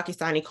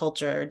Pakistani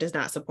culture does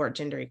not support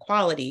gender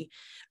equality.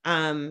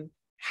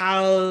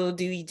 How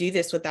do we do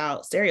this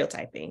without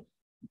stereotyping?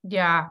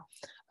 Yeah.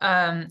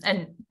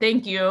 And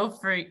thank you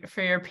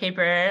for your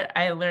paper.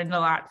 I learned a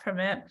lot from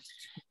it.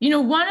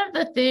 One of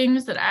the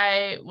things that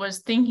I was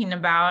thinking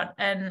about,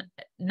 and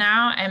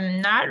now I'm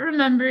not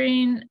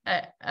remembering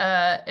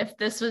if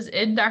this was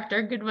in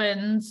Dr.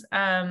 Goodwin's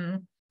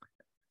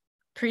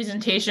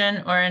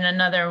presentation or in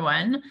another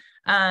one,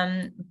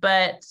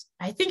 but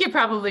I think it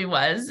probably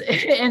was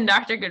in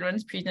Dr.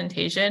 Goodwin's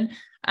presentation.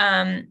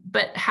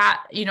 But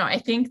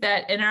I think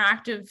that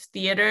interactive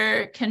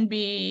theater can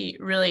be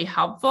really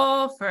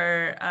helpful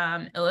for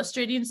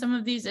illustrating some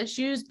of these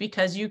issues,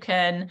 because you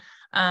can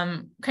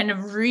kind of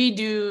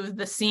redo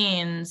the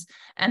scenes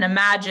and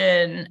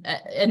imagine,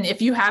 and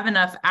if you have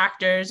enough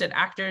actors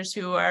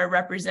who are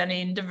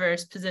representing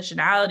diverse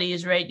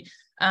positionalities, right,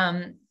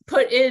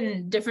 put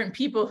in different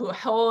people who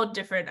hold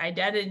different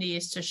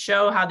identities to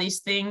show how these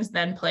things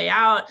then play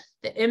out.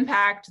 The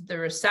impact, the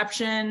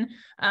reception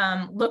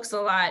looks a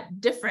lot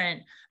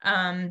different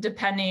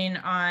depending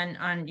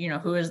on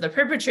who is the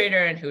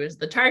perpetrator and who is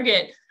the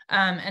target.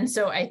 And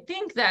so I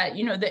think that,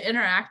 the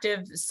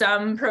interactive,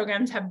 some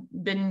programs have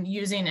been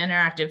using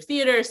interactive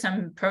theater,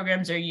 some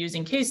programs are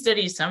using case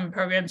studies, some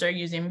programs are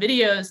using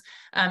videos.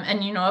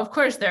 And, of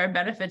course, there are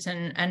benefits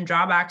and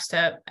drawbacks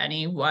to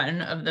any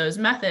one of those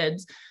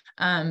methods.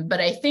 But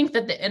I think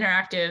that the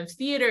interactive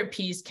theater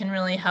piece can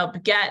really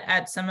help get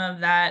at some of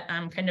that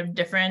kind of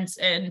difference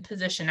in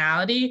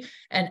positionality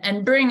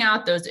and bring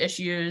out those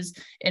issues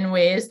in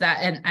ways that,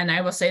 and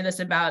I will say this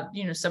about,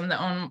 some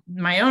of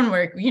my own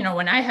work,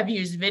 when I have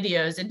used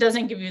videos, it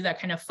doesn't give you that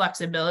kind of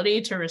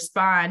flexibility to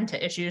respond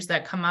to issues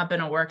that come up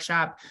in a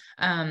workshop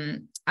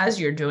as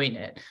you're doing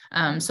it.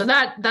 So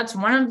that's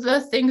one of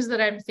the things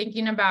that I'm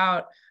thinking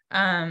about.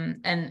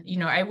 And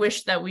I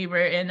wish that we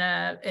were in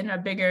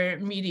a bigger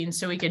meeting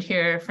so we could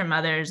hear from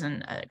others,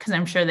 and because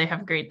I'm sure they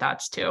have great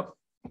thoughts too.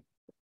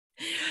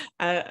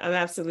 I'm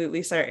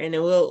absolutely certain,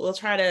 and we'll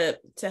try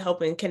to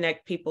help and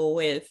connect people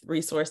with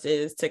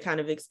resources to kind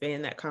of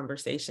expand that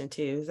conversation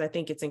too, because I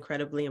think it's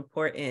incredibly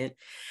important.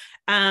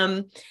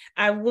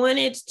 I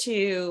wanted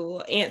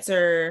to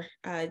answer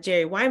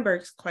Jerry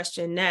Weinberg's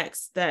question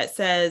next that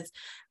says,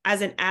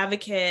 as an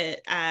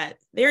advocate at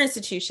their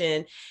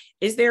institution,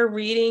 is there a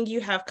reading you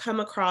have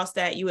come across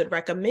that you would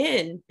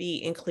recommend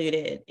be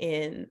included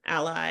in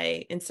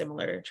ally and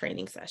similar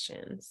training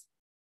sessions?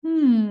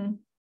 Well,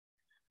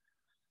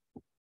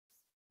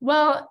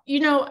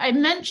 I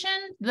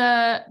mentioned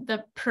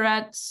the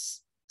Peretz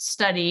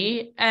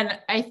study, and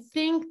I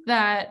think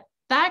that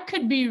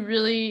could be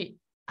really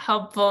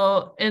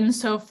helpful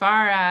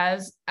insofar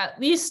as,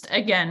 at least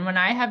again, when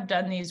I have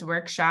done these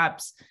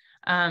workshops,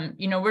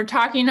 we're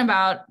talking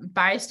about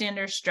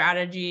bystander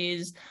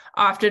strategies.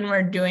 Often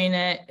we're doing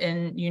it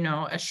in,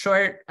 a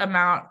short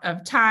amount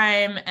of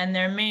time, and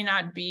there may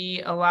not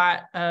be a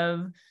lot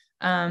of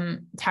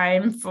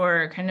time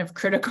for kind of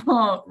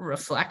critical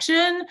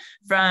reflection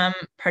from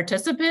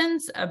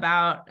participants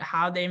about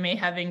how they may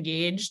have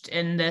engaged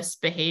in this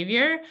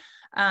behavior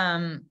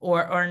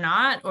or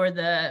not, or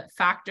the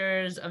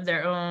factors of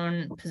their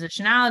own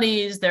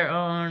positionalities, their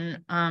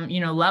own,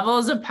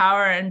 levels of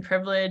power and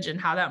privilege,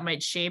 and how that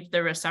might shape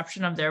the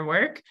reception of their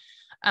work.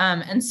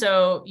 And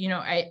so,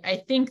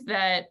 I think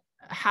that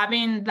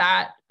having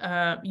that,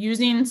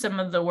 using some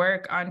of the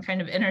work on kind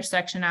of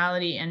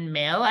intersectionality and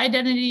male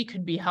identity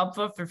could be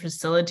helpful for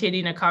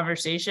facilitating a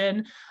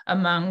conversation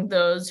among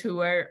those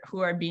who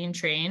are being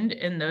trained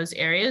in those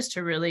areas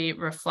to really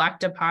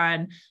reflect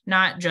upon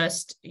not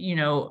just,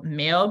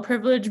 male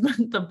privilege,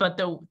 but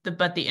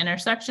the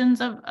intersections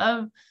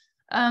of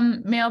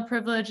male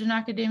privilege in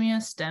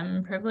academia,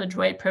 STEM privilege,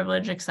 white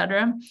privilege, et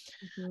cetera.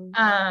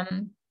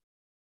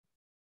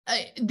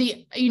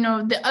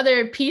 The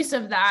other piece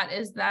of that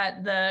is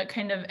that the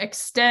kind of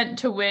extent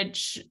to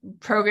which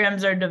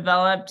programs are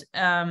developed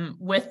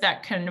with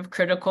that kind of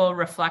critical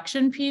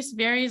reflection piece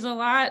varies a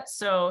lot.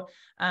 So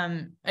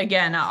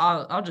again,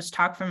 I'll just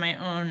talk from my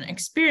own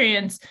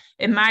experience.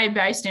 In my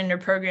bystander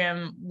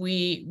program,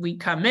 we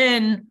come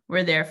in,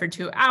 we're there for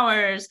 2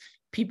 hours,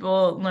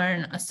 people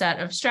learn a set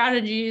of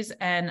strategies,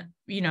 and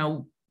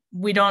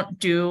we don't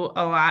do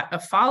a lot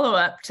of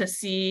follow-up to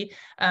see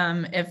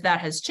if that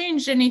has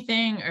changed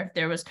anything, or if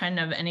there was kind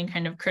of any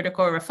kind of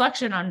critical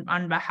reflection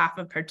on behalf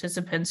of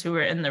participants who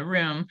were in the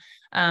room.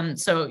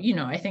 So,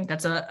 I think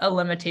that's a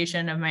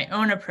limitation of my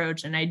own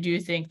approach. And I do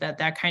think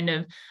that kind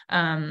of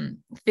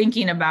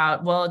thinking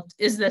about, well,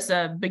 is this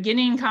a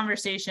beginning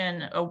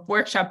conversation, a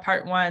workshop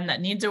part 1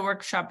 that needs a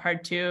workshop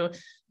part 2?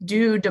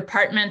 Do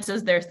departments,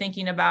 as they're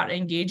thinking about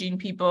engaging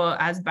people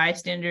as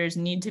bystanders,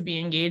 need to be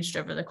engaged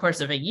over the course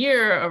of a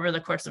year, over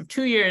the course of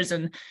 2 years?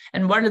 And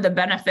what are the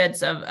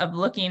benefits of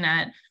looking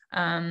at,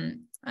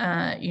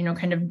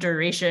 kind of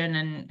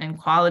duration and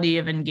quality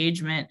of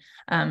engagement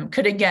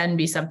could again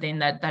be something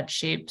that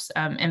shapes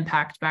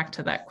impact, back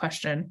to that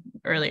question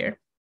earlier.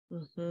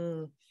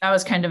 Mm-hmm. That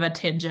was kind of a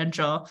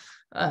tangential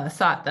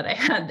thought that I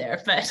had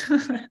there, but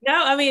no,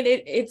 I mean,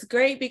 it's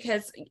great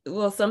because,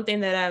 something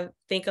that I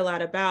think a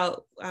lot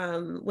about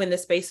when the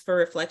space for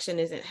reflection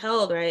isn't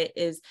held, right,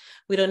 is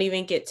we don't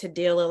even get to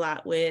deal a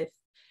lot with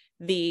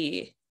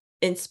the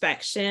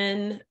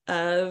inspection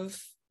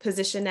of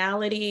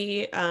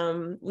positionality.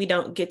 We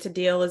don't get to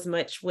deal as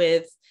much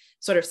with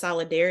sort of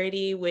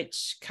solidarity,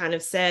 which kind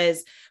of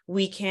says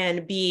we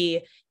can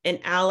be an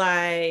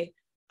ally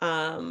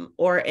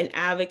or an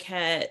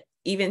advocate,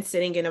 even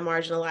sitting in a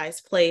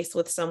marginalized place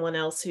with someone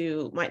else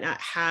who might not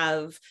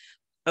have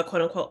a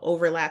quote unquote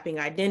overlapping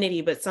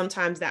identity, but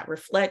sometimes that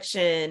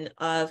reflection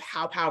of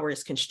how power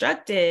is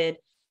constructed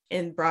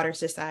in broader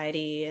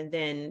society, and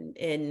then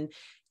in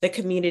the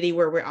community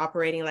where we're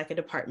operating like a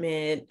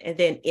department, and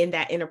then in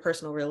that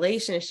interpersonal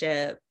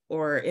relationship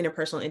or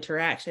interpersonal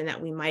interaction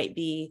that we might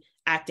be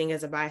acting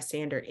as a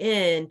bystander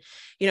in,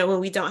 when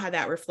we don't have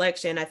that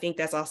reflection, I think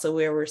that's also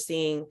where we're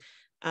seeing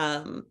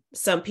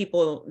some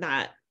people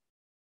not,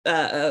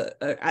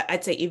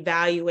 I'd say,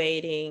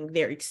 evaluating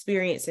their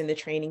experience in the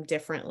training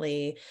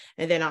differently,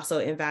 and then also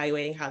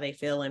evaluating how they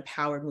feel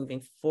empowered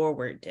moving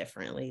forward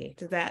differently.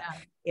 Does that,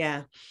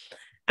 yeah.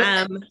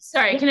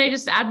 Sorry, can I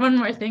just add one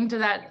more thing to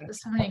that,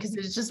 because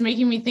it's just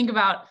making me think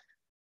about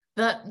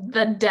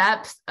the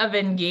depth of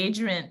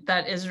engagement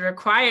that is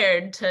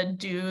required to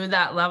do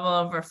that level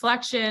of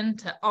reflection,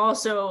 to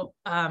also,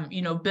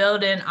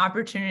 build in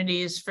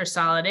opportunities for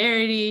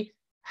solidarity,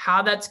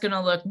 how that's going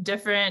to look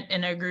different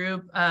in a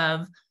group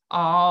of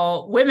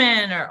all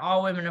women or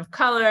all women of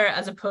color,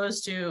 as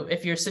opposed to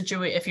if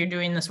you're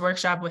doing this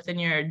workshop within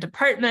your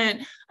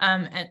department,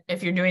 and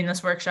if you're doing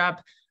this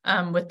workshop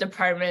with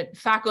department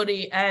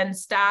faculty and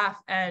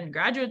staff and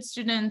graduate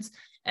students.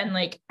 And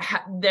like,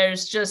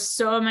 there's just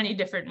so many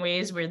different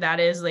ways where that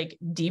is like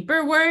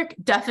deeper work,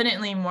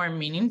 definitely more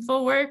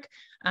meaningful work.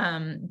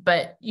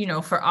 But, you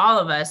know, for all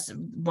of us,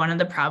 one of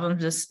the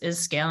problems is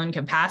scale and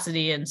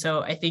capacity. And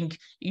so I think,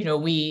 you know,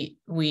 we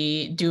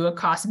do a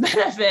cost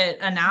benefit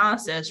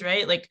analysis,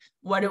 right? Like,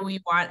 what do we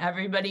want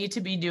everybody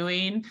to be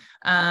doing?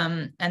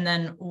 And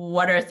then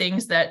what are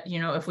things that, you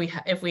know, if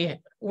we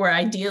were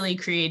ideally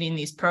creating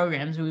these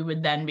programs, we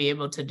would then be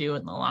able to do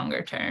in the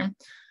longer term.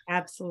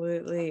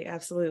 Absolutely.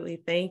 Absolutely.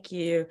 Thank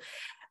you.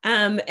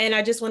 And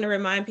I just want to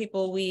remind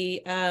people,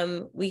 we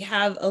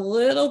have a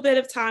little bit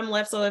of time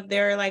left. So if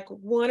there are like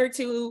one or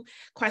two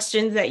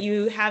questions that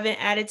you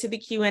haven't added to the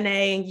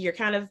Q&A and you're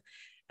kind of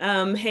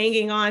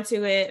hanging on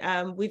to it,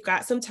 we've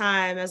got some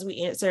time as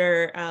we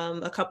answer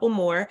a couple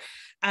more.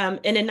 An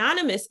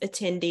anonymous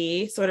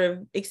attendee, sort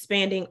of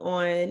expanding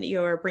on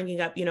your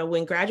bringing up, you know,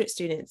 when graduate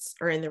students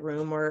are in the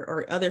room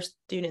or other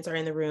students are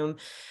in the room,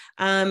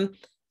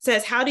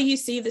 says, how do you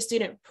see the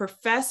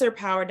student-professor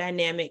power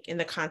dynamic in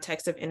the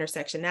context of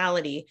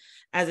intersectionality?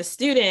 As a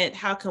student,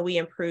 how can we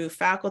improve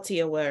faculty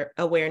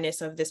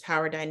awareness of this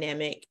power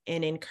dynamic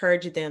and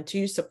encourage them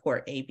to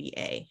support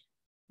ABA?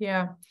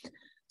 Yeah,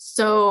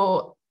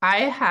 so I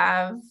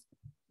have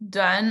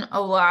done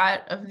a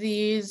lot of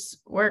these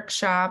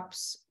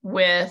workshops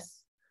with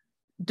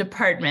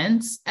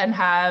departments and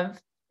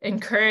have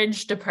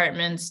encouraged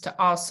departments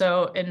to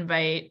also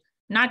invite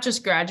not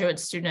just graduate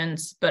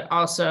students, but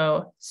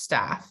also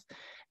staff.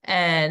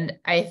 And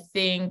I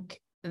think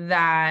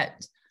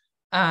that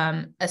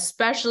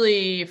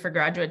especially for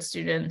graduate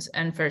students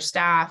and for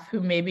staff who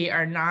maybe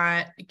are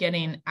not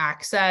getting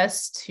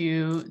access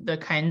to the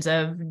kinds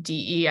of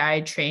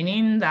DEI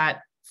training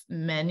that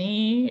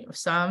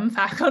some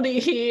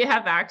faculty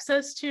have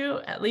access to,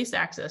 at least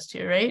access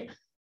to, right?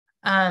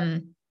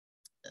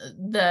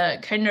 The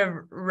kind of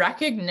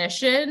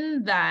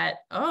recognition that,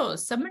 oh,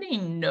 somebody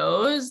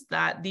knows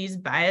that these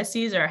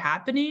biases are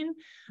happening,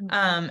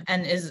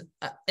 and is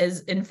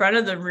in front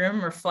of the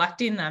room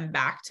reflecting them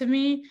back to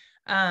me,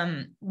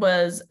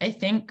 was, I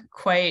think,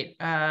 quite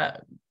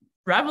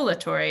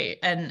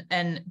revelatory.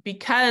 And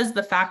because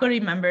the faculty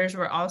members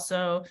were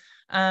also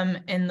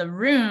in the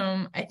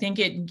room, I think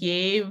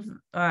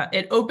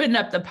it opened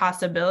up the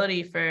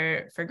possibility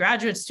for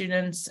graduate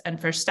students and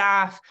for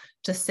staff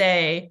to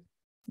say,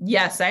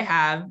 yes, I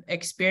have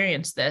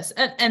experienced this.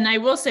 And I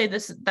will say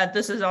that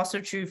this is also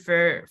true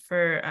for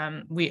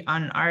we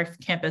on our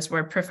campus,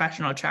 we're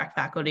professional track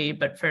faculty,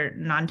 but for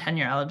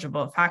non-tenure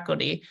eligible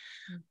faculty,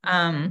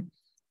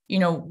 you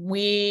know,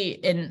 we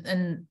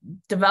in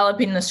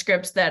developing the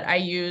scripts that I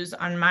use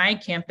on my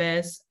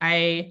campus,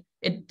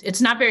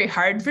 it's not very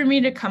hard for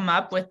me to come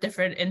up with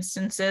different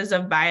instances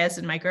of bias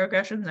and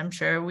microaggressions. I'm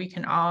sure we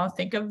can all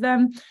think of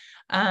them.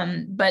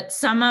 But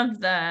some of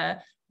the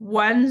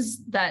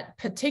ones that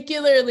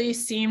particularly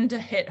seem to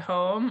hit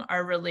home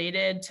are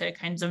related to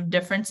kinds of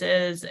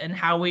differences in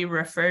how we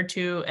refer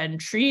to and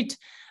treat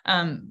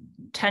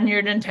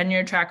tenured and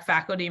tenure track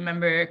faculty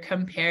member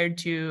compared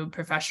to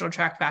professional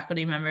track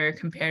faculty member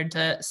compared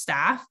to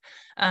staff,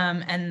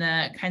 and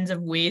the kinds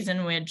of ways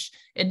in which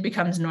it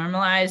becomes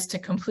normalized to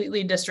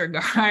completely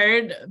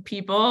disregard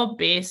people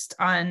based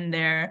on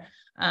their,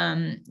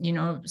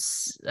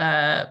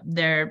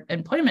 their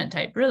employment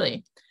type,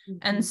 really. Mm-hmm.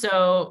 And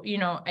so, you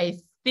know, I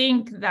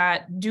think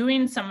that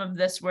doing some of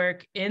this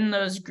work in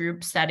those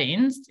group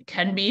settings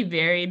can be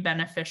very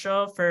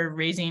beneficial for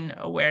raising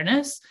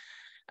awareness.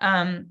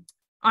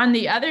 On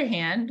the other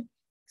hand,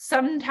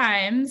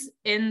 sometimes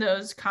in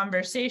those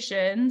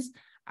conversations,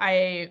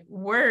 I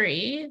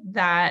worry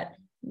that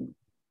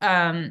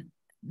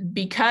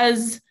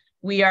because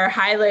we are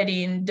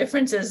highlighting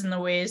differences in the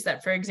ways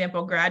that, for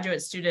example,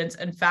 graduate students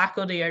and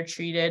faculty are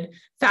treated,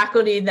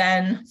 faculty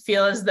then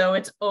feel as though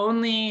it's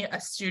only a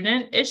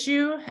student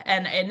issue.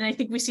 And I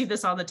think we see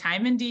this all the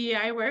time in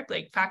DEI work.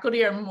 Like,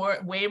 faculty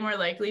are way more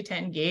likely to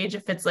engage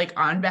if it's like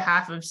on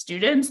behalf of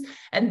students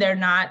and they're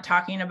not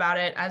talking about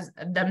it as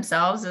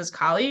themselves as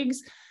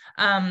colleagues.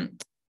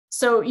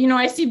 So, you know,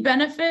 I see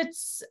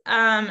benefits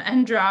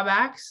and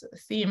drawbacks,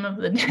 theme of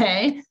the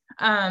day,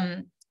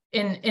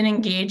 in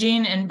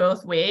engaging in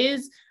both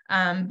ways.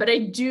 But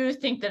I do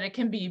think that it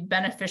can be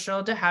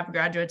beneficial to have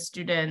graduate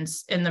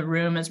students in the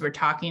room as we're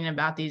talking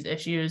about these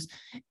issues,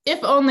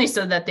 if only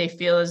so that they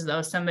feel as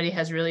though somebody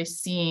has really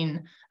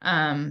seen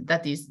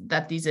that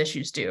these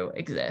issues do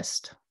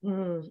exist.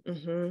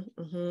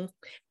 Mm-hmm, mm-hmm.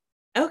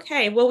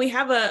 Okay, well, we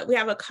have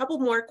a couple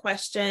more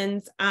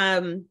questions.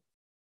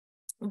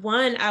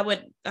 One, I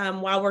would,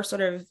 while we're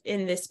sort of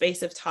in this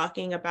space of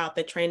talking about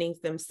the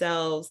trainings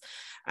themselves,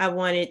 I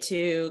wanted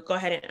to go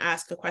ahead and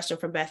ask a question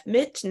from Beth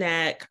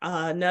Mitchneck,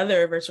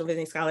 another virtual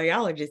visiting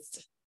scholarologist.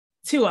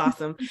 Too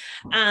awesome.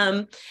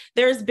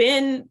 There's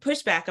been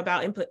pushback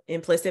about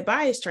implicit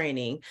bias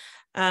training.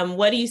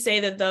 What do you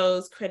say to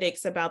those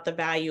critics about the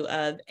value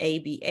of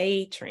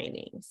ABA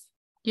trainings?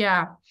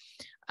 Yeah.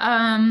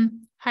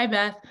 Hi,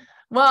 Beth.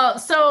 Well,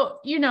 so,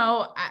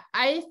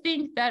 I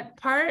think that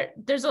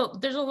there's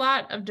a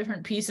lot of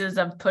different pieces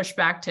of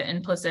pushback to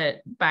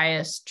implicit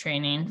bias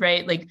training,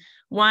 right? Like,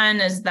 one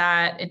is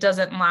that it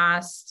doesn't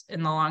last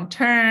in the long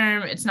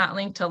term. It's not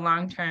linked to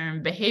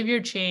long-term behavior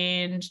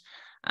change.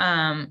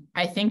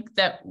 I think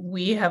that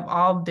we have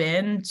all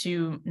been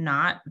to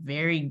not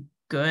very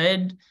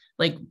good,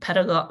 like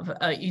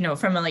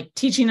from a like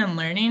teaching and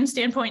learning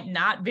standpoint,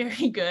 not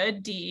very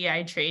good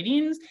DEI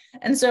trainings.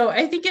 And so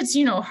I think it's,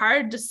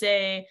 hard to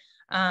say.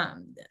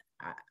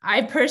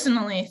 I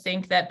personally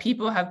think that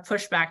people have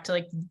pushed back to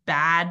like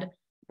bad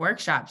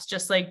workshops,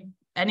 just like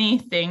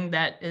anything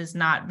that is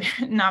not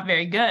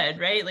very good,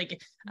 right?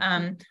 Like,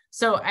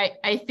 so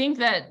I think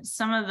that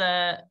some of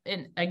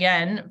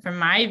again, from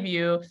my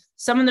view,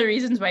 some of the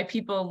reasons why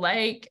people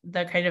like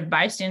the kind of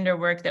bystander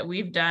work that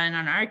we've done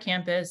on our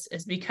campus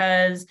is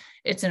because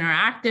it's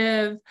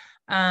interactive.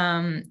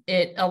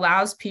 It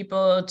allows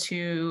people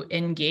to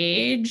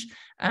engage.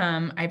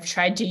 I've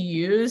tried to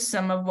use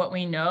some of what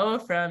we know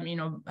from,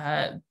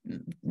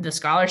 the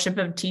scholarship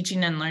of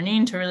teaching and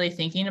learning to really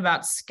thinking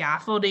about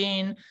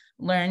scaffolding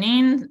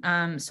learning.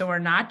 So we're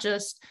not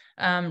just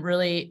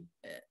really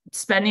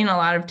spending a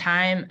lot of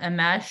time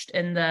enmeshed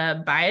in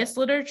the bias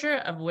literature,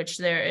 of which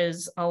there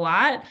is a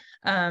lot,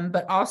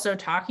 but also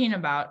talking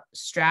about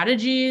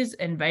strategies,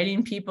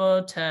 inviting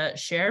people to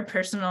share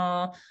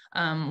personal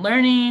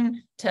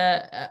learning.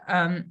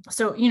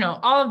 So,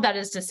 all of that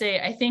is to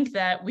say, I think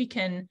that we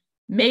can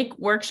make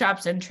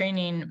workshops and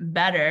training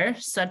better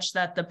such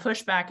that the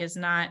pushback is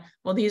not,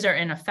 well, these are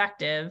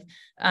ineffective,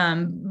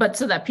 but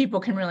so that people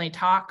can really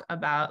talk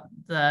about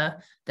the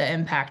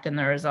impact and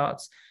the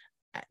results.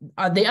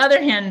 On the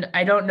other hand,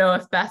 I don't know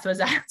if Beth was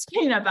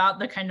asking about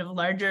the kind of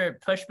larger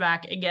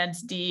pushback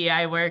against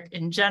DEI work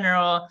in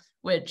general,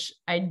 which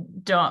I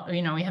don't,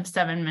 we have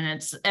 7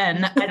 minutes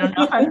and I don't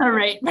know if I'm the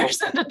right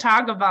person to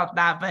talk about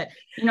that, but,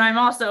 I'm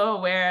also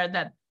aware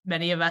that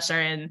many of us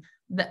are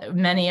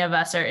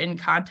in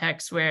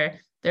contexts where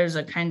there's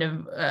a kind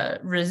of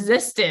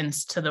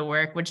resistance to the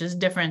work, which is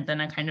different than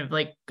a kind of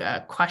like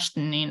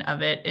questioning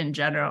of it in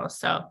general.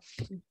 So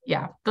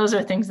yeah, those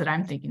are things that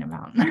I'm thinking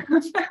about.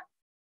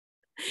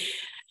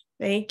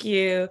 Thank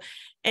you.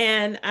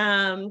 And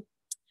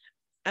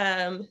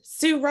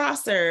Sue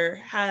Rosser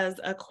has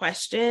a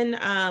question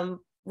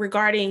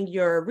regarding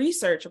your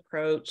research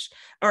approach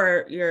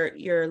or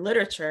your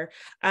literature.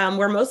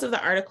 Were most of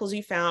the articles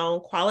you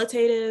found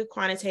qualitative,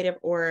 quantitative,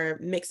 or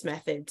mixed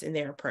methods in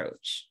their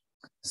approach?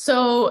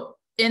 So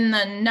in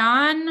the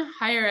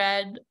non-higher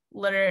ed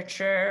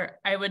literature,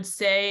 I would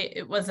say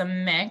it was a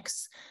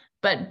mix.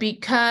 But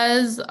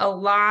because a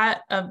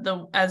lot of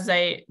as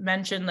I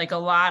mentioned, like a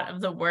lot of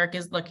the work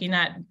is looking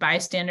at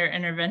bystander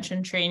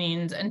intervention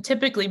trainings, and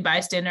typically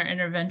bystander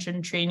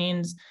intervention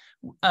trainings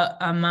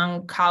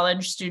among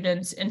college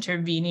students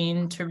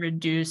intervening to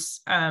reduce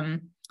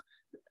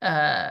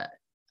violence,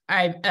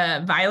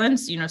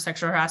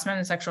 sexual harassment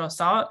and sexual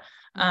assault.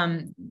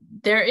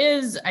 There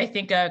is, I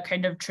think, a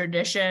kind of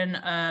tradition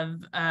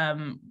of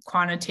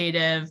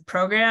quantitative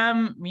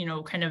program,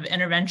 kind of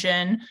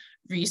intervention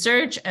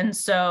research. And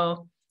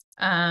so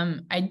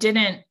I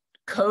didn't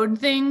code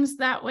things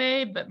that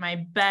way, but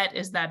my bet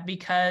is that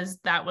because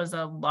that was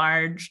a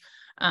large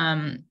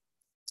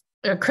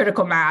a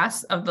critical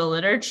mass of the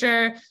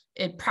literature,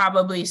 it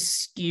probably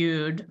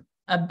skewed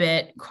a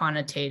bit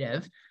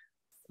quantitative.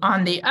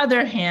 On the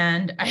other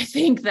hand, I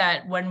think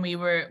that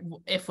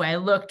if I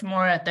looked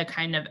more at the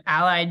kind of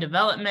ally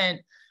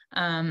development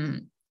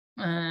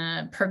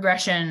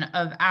progression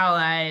of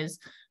allies,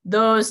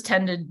 those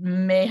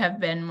may have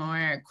been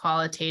more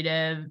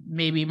qualitative,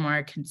 maybe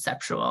more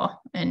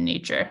conceptual in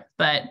nature.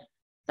 But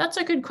that's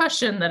a good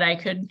question that I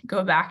could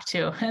go back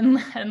to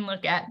and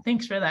look at.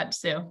 Thanks for that,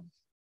 Sue.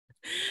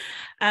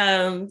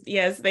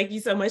 Yes, thank you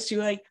so much,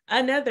 Julie.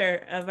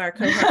 Another of our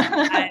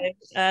cohort.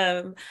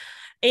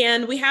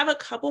 And we have a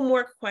couple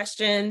more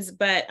questions,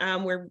 but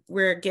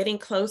we're getting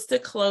close to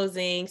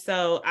closing.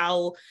 So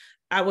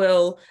I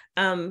will,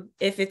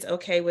 if it's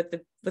okay with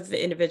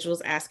the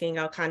individuals asking,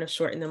 I'll kind of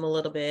shorten them a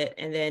little bit.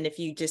 And then if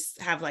you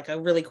just have like a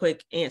really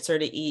quick answer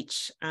to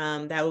each,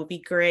 that would be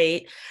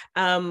great.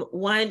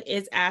 One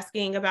is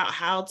asking about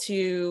how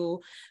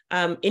to,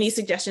 any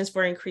suggestions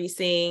for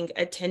increasing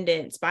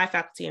attendance by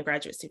faculty and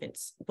graduate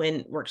students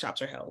when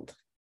workshops are held.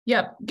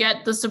 Yep,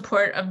 get the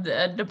support of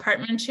the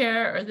department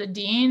chair or the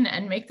dean,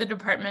 and make the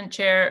department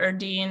chair or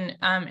dean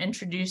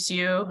introduce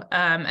you,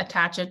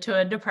 attach it to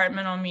a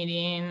departmental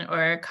meeting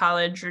or a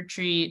college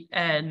retreat,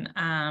 and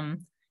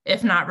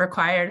if not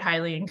required,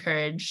 highly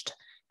encouraged.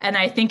 And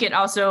I think it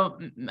also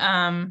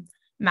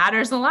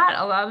matters a lot.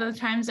 A lot of the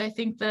times I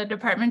think the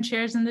department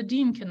chairs and the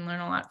dean can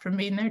learn a lot from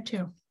being there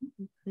too.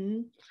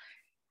 Mm-hmm.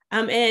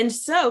 And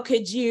so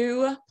could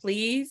you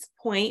please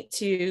point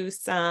to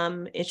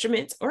some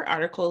instruments or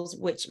articles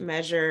which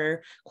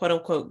measure quote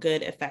unquote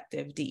good,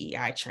 effective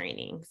DEI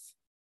trainings?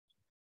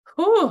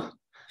 Ooh.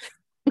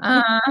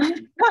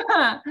 Again,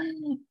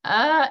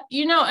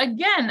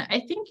 I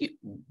think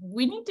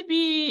we need to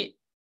be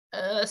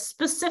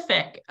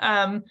specific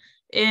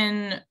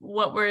in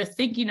what we're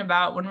thinking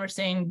about when we're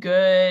saying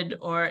good,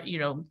 or,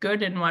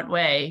 good in what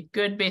way?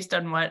 Good based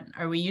on what?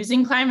 Are we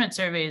using climate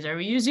surveys? Are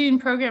we using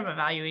program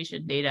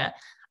evaluation data?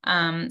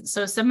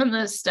 So some of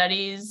the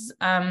studies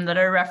that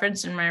are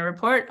referenced in my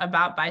report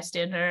about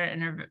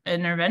bystander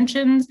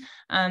interventions,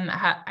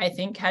 I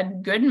think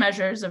had good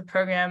measures of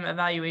program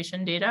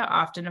evaluation data,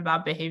 often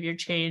about behavior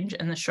change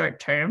in the short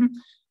term.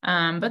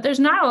 But there's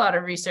not a lot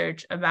of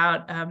research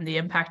about the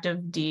impact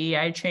of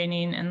DEI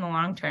training in the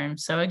long term.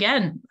 So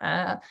again,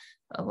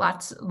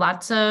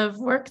 lots of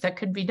work that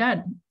could be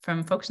done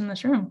from folks in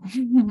this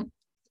room.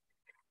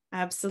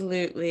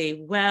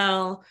 Absolutely.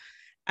 Well,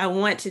 I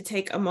want to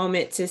take a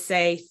moment to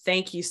say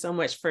thank you so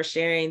much for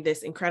sharing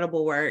this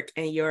incredible work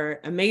and your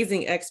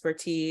amazing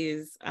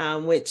expertise,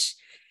 which,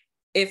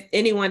 if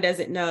anyone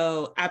doesn't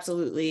know,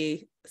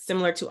 absolutely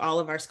similar to all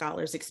of our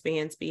scholars,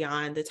 expands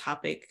beyond the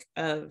topic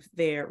of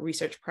their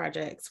research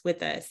projects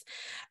with us.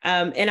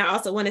 And I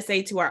also want to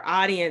say to our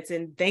audience,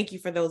 and thank you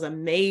for those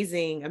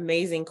amazing,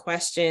 amazing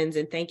questions,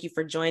 and thank you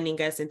for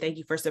joining us, and thank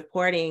you for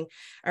supporting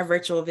our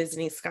virtual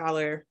visiting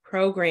scholar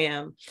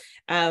program.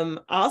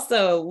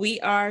 Also,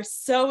 we are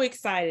so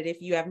excited,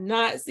 if you have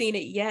not seen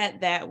it yet,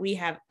 that we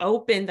have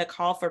opened the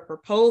call for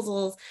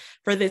proposals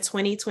for the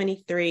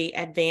 2023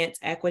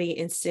 Advanced Equity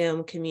in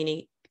STEM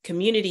Community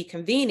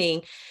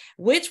Convening,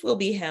 which will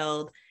be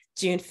held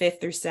June 5th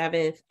through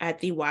 7th at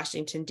the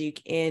Washington Duke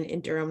Inn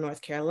in Durham,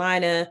 North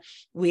Carolina.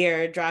 We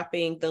are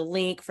dropping the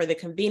link for the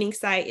convening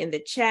site in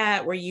the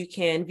chat, where you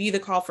can view the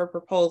call for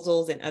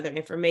proposals and other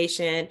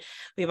information.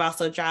 We've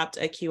also dropped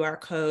a QR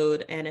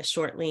code and a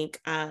short link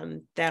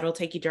that'll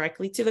take you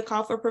directly to the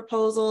call for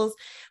proposals.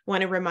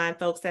 Want to remind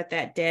folks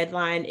that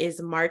deadline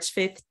is March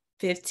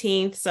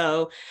 15th.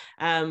 So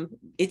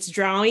it's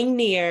drawing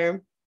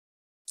near,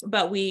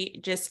 but we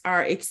just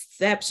are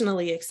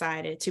exceptionally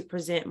excited to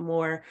present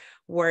more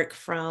work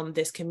from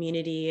this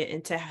community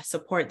and to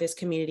support this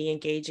community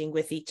engaging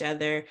with each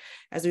other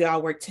as we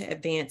all work to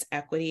advance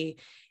equity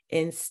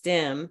in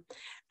STEM.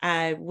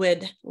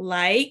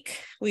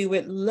 We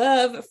would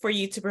love for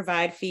you to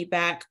provide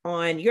feedback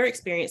on your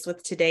experience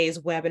with today's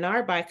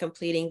webinar by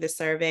completing the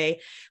survey,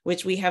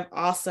 which we have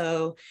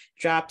also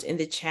dropped in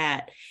the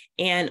chat.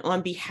 And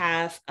on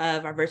behalf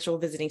of our virtual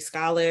visiting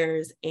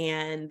scholars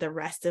and the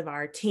rest of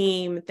our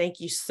team,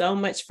 thank you so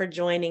much for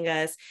joining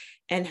us,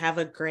 and have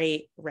a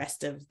great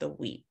rest of the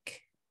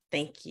week.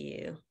 Thank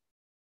you.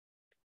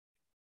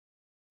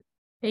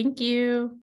 Thank you.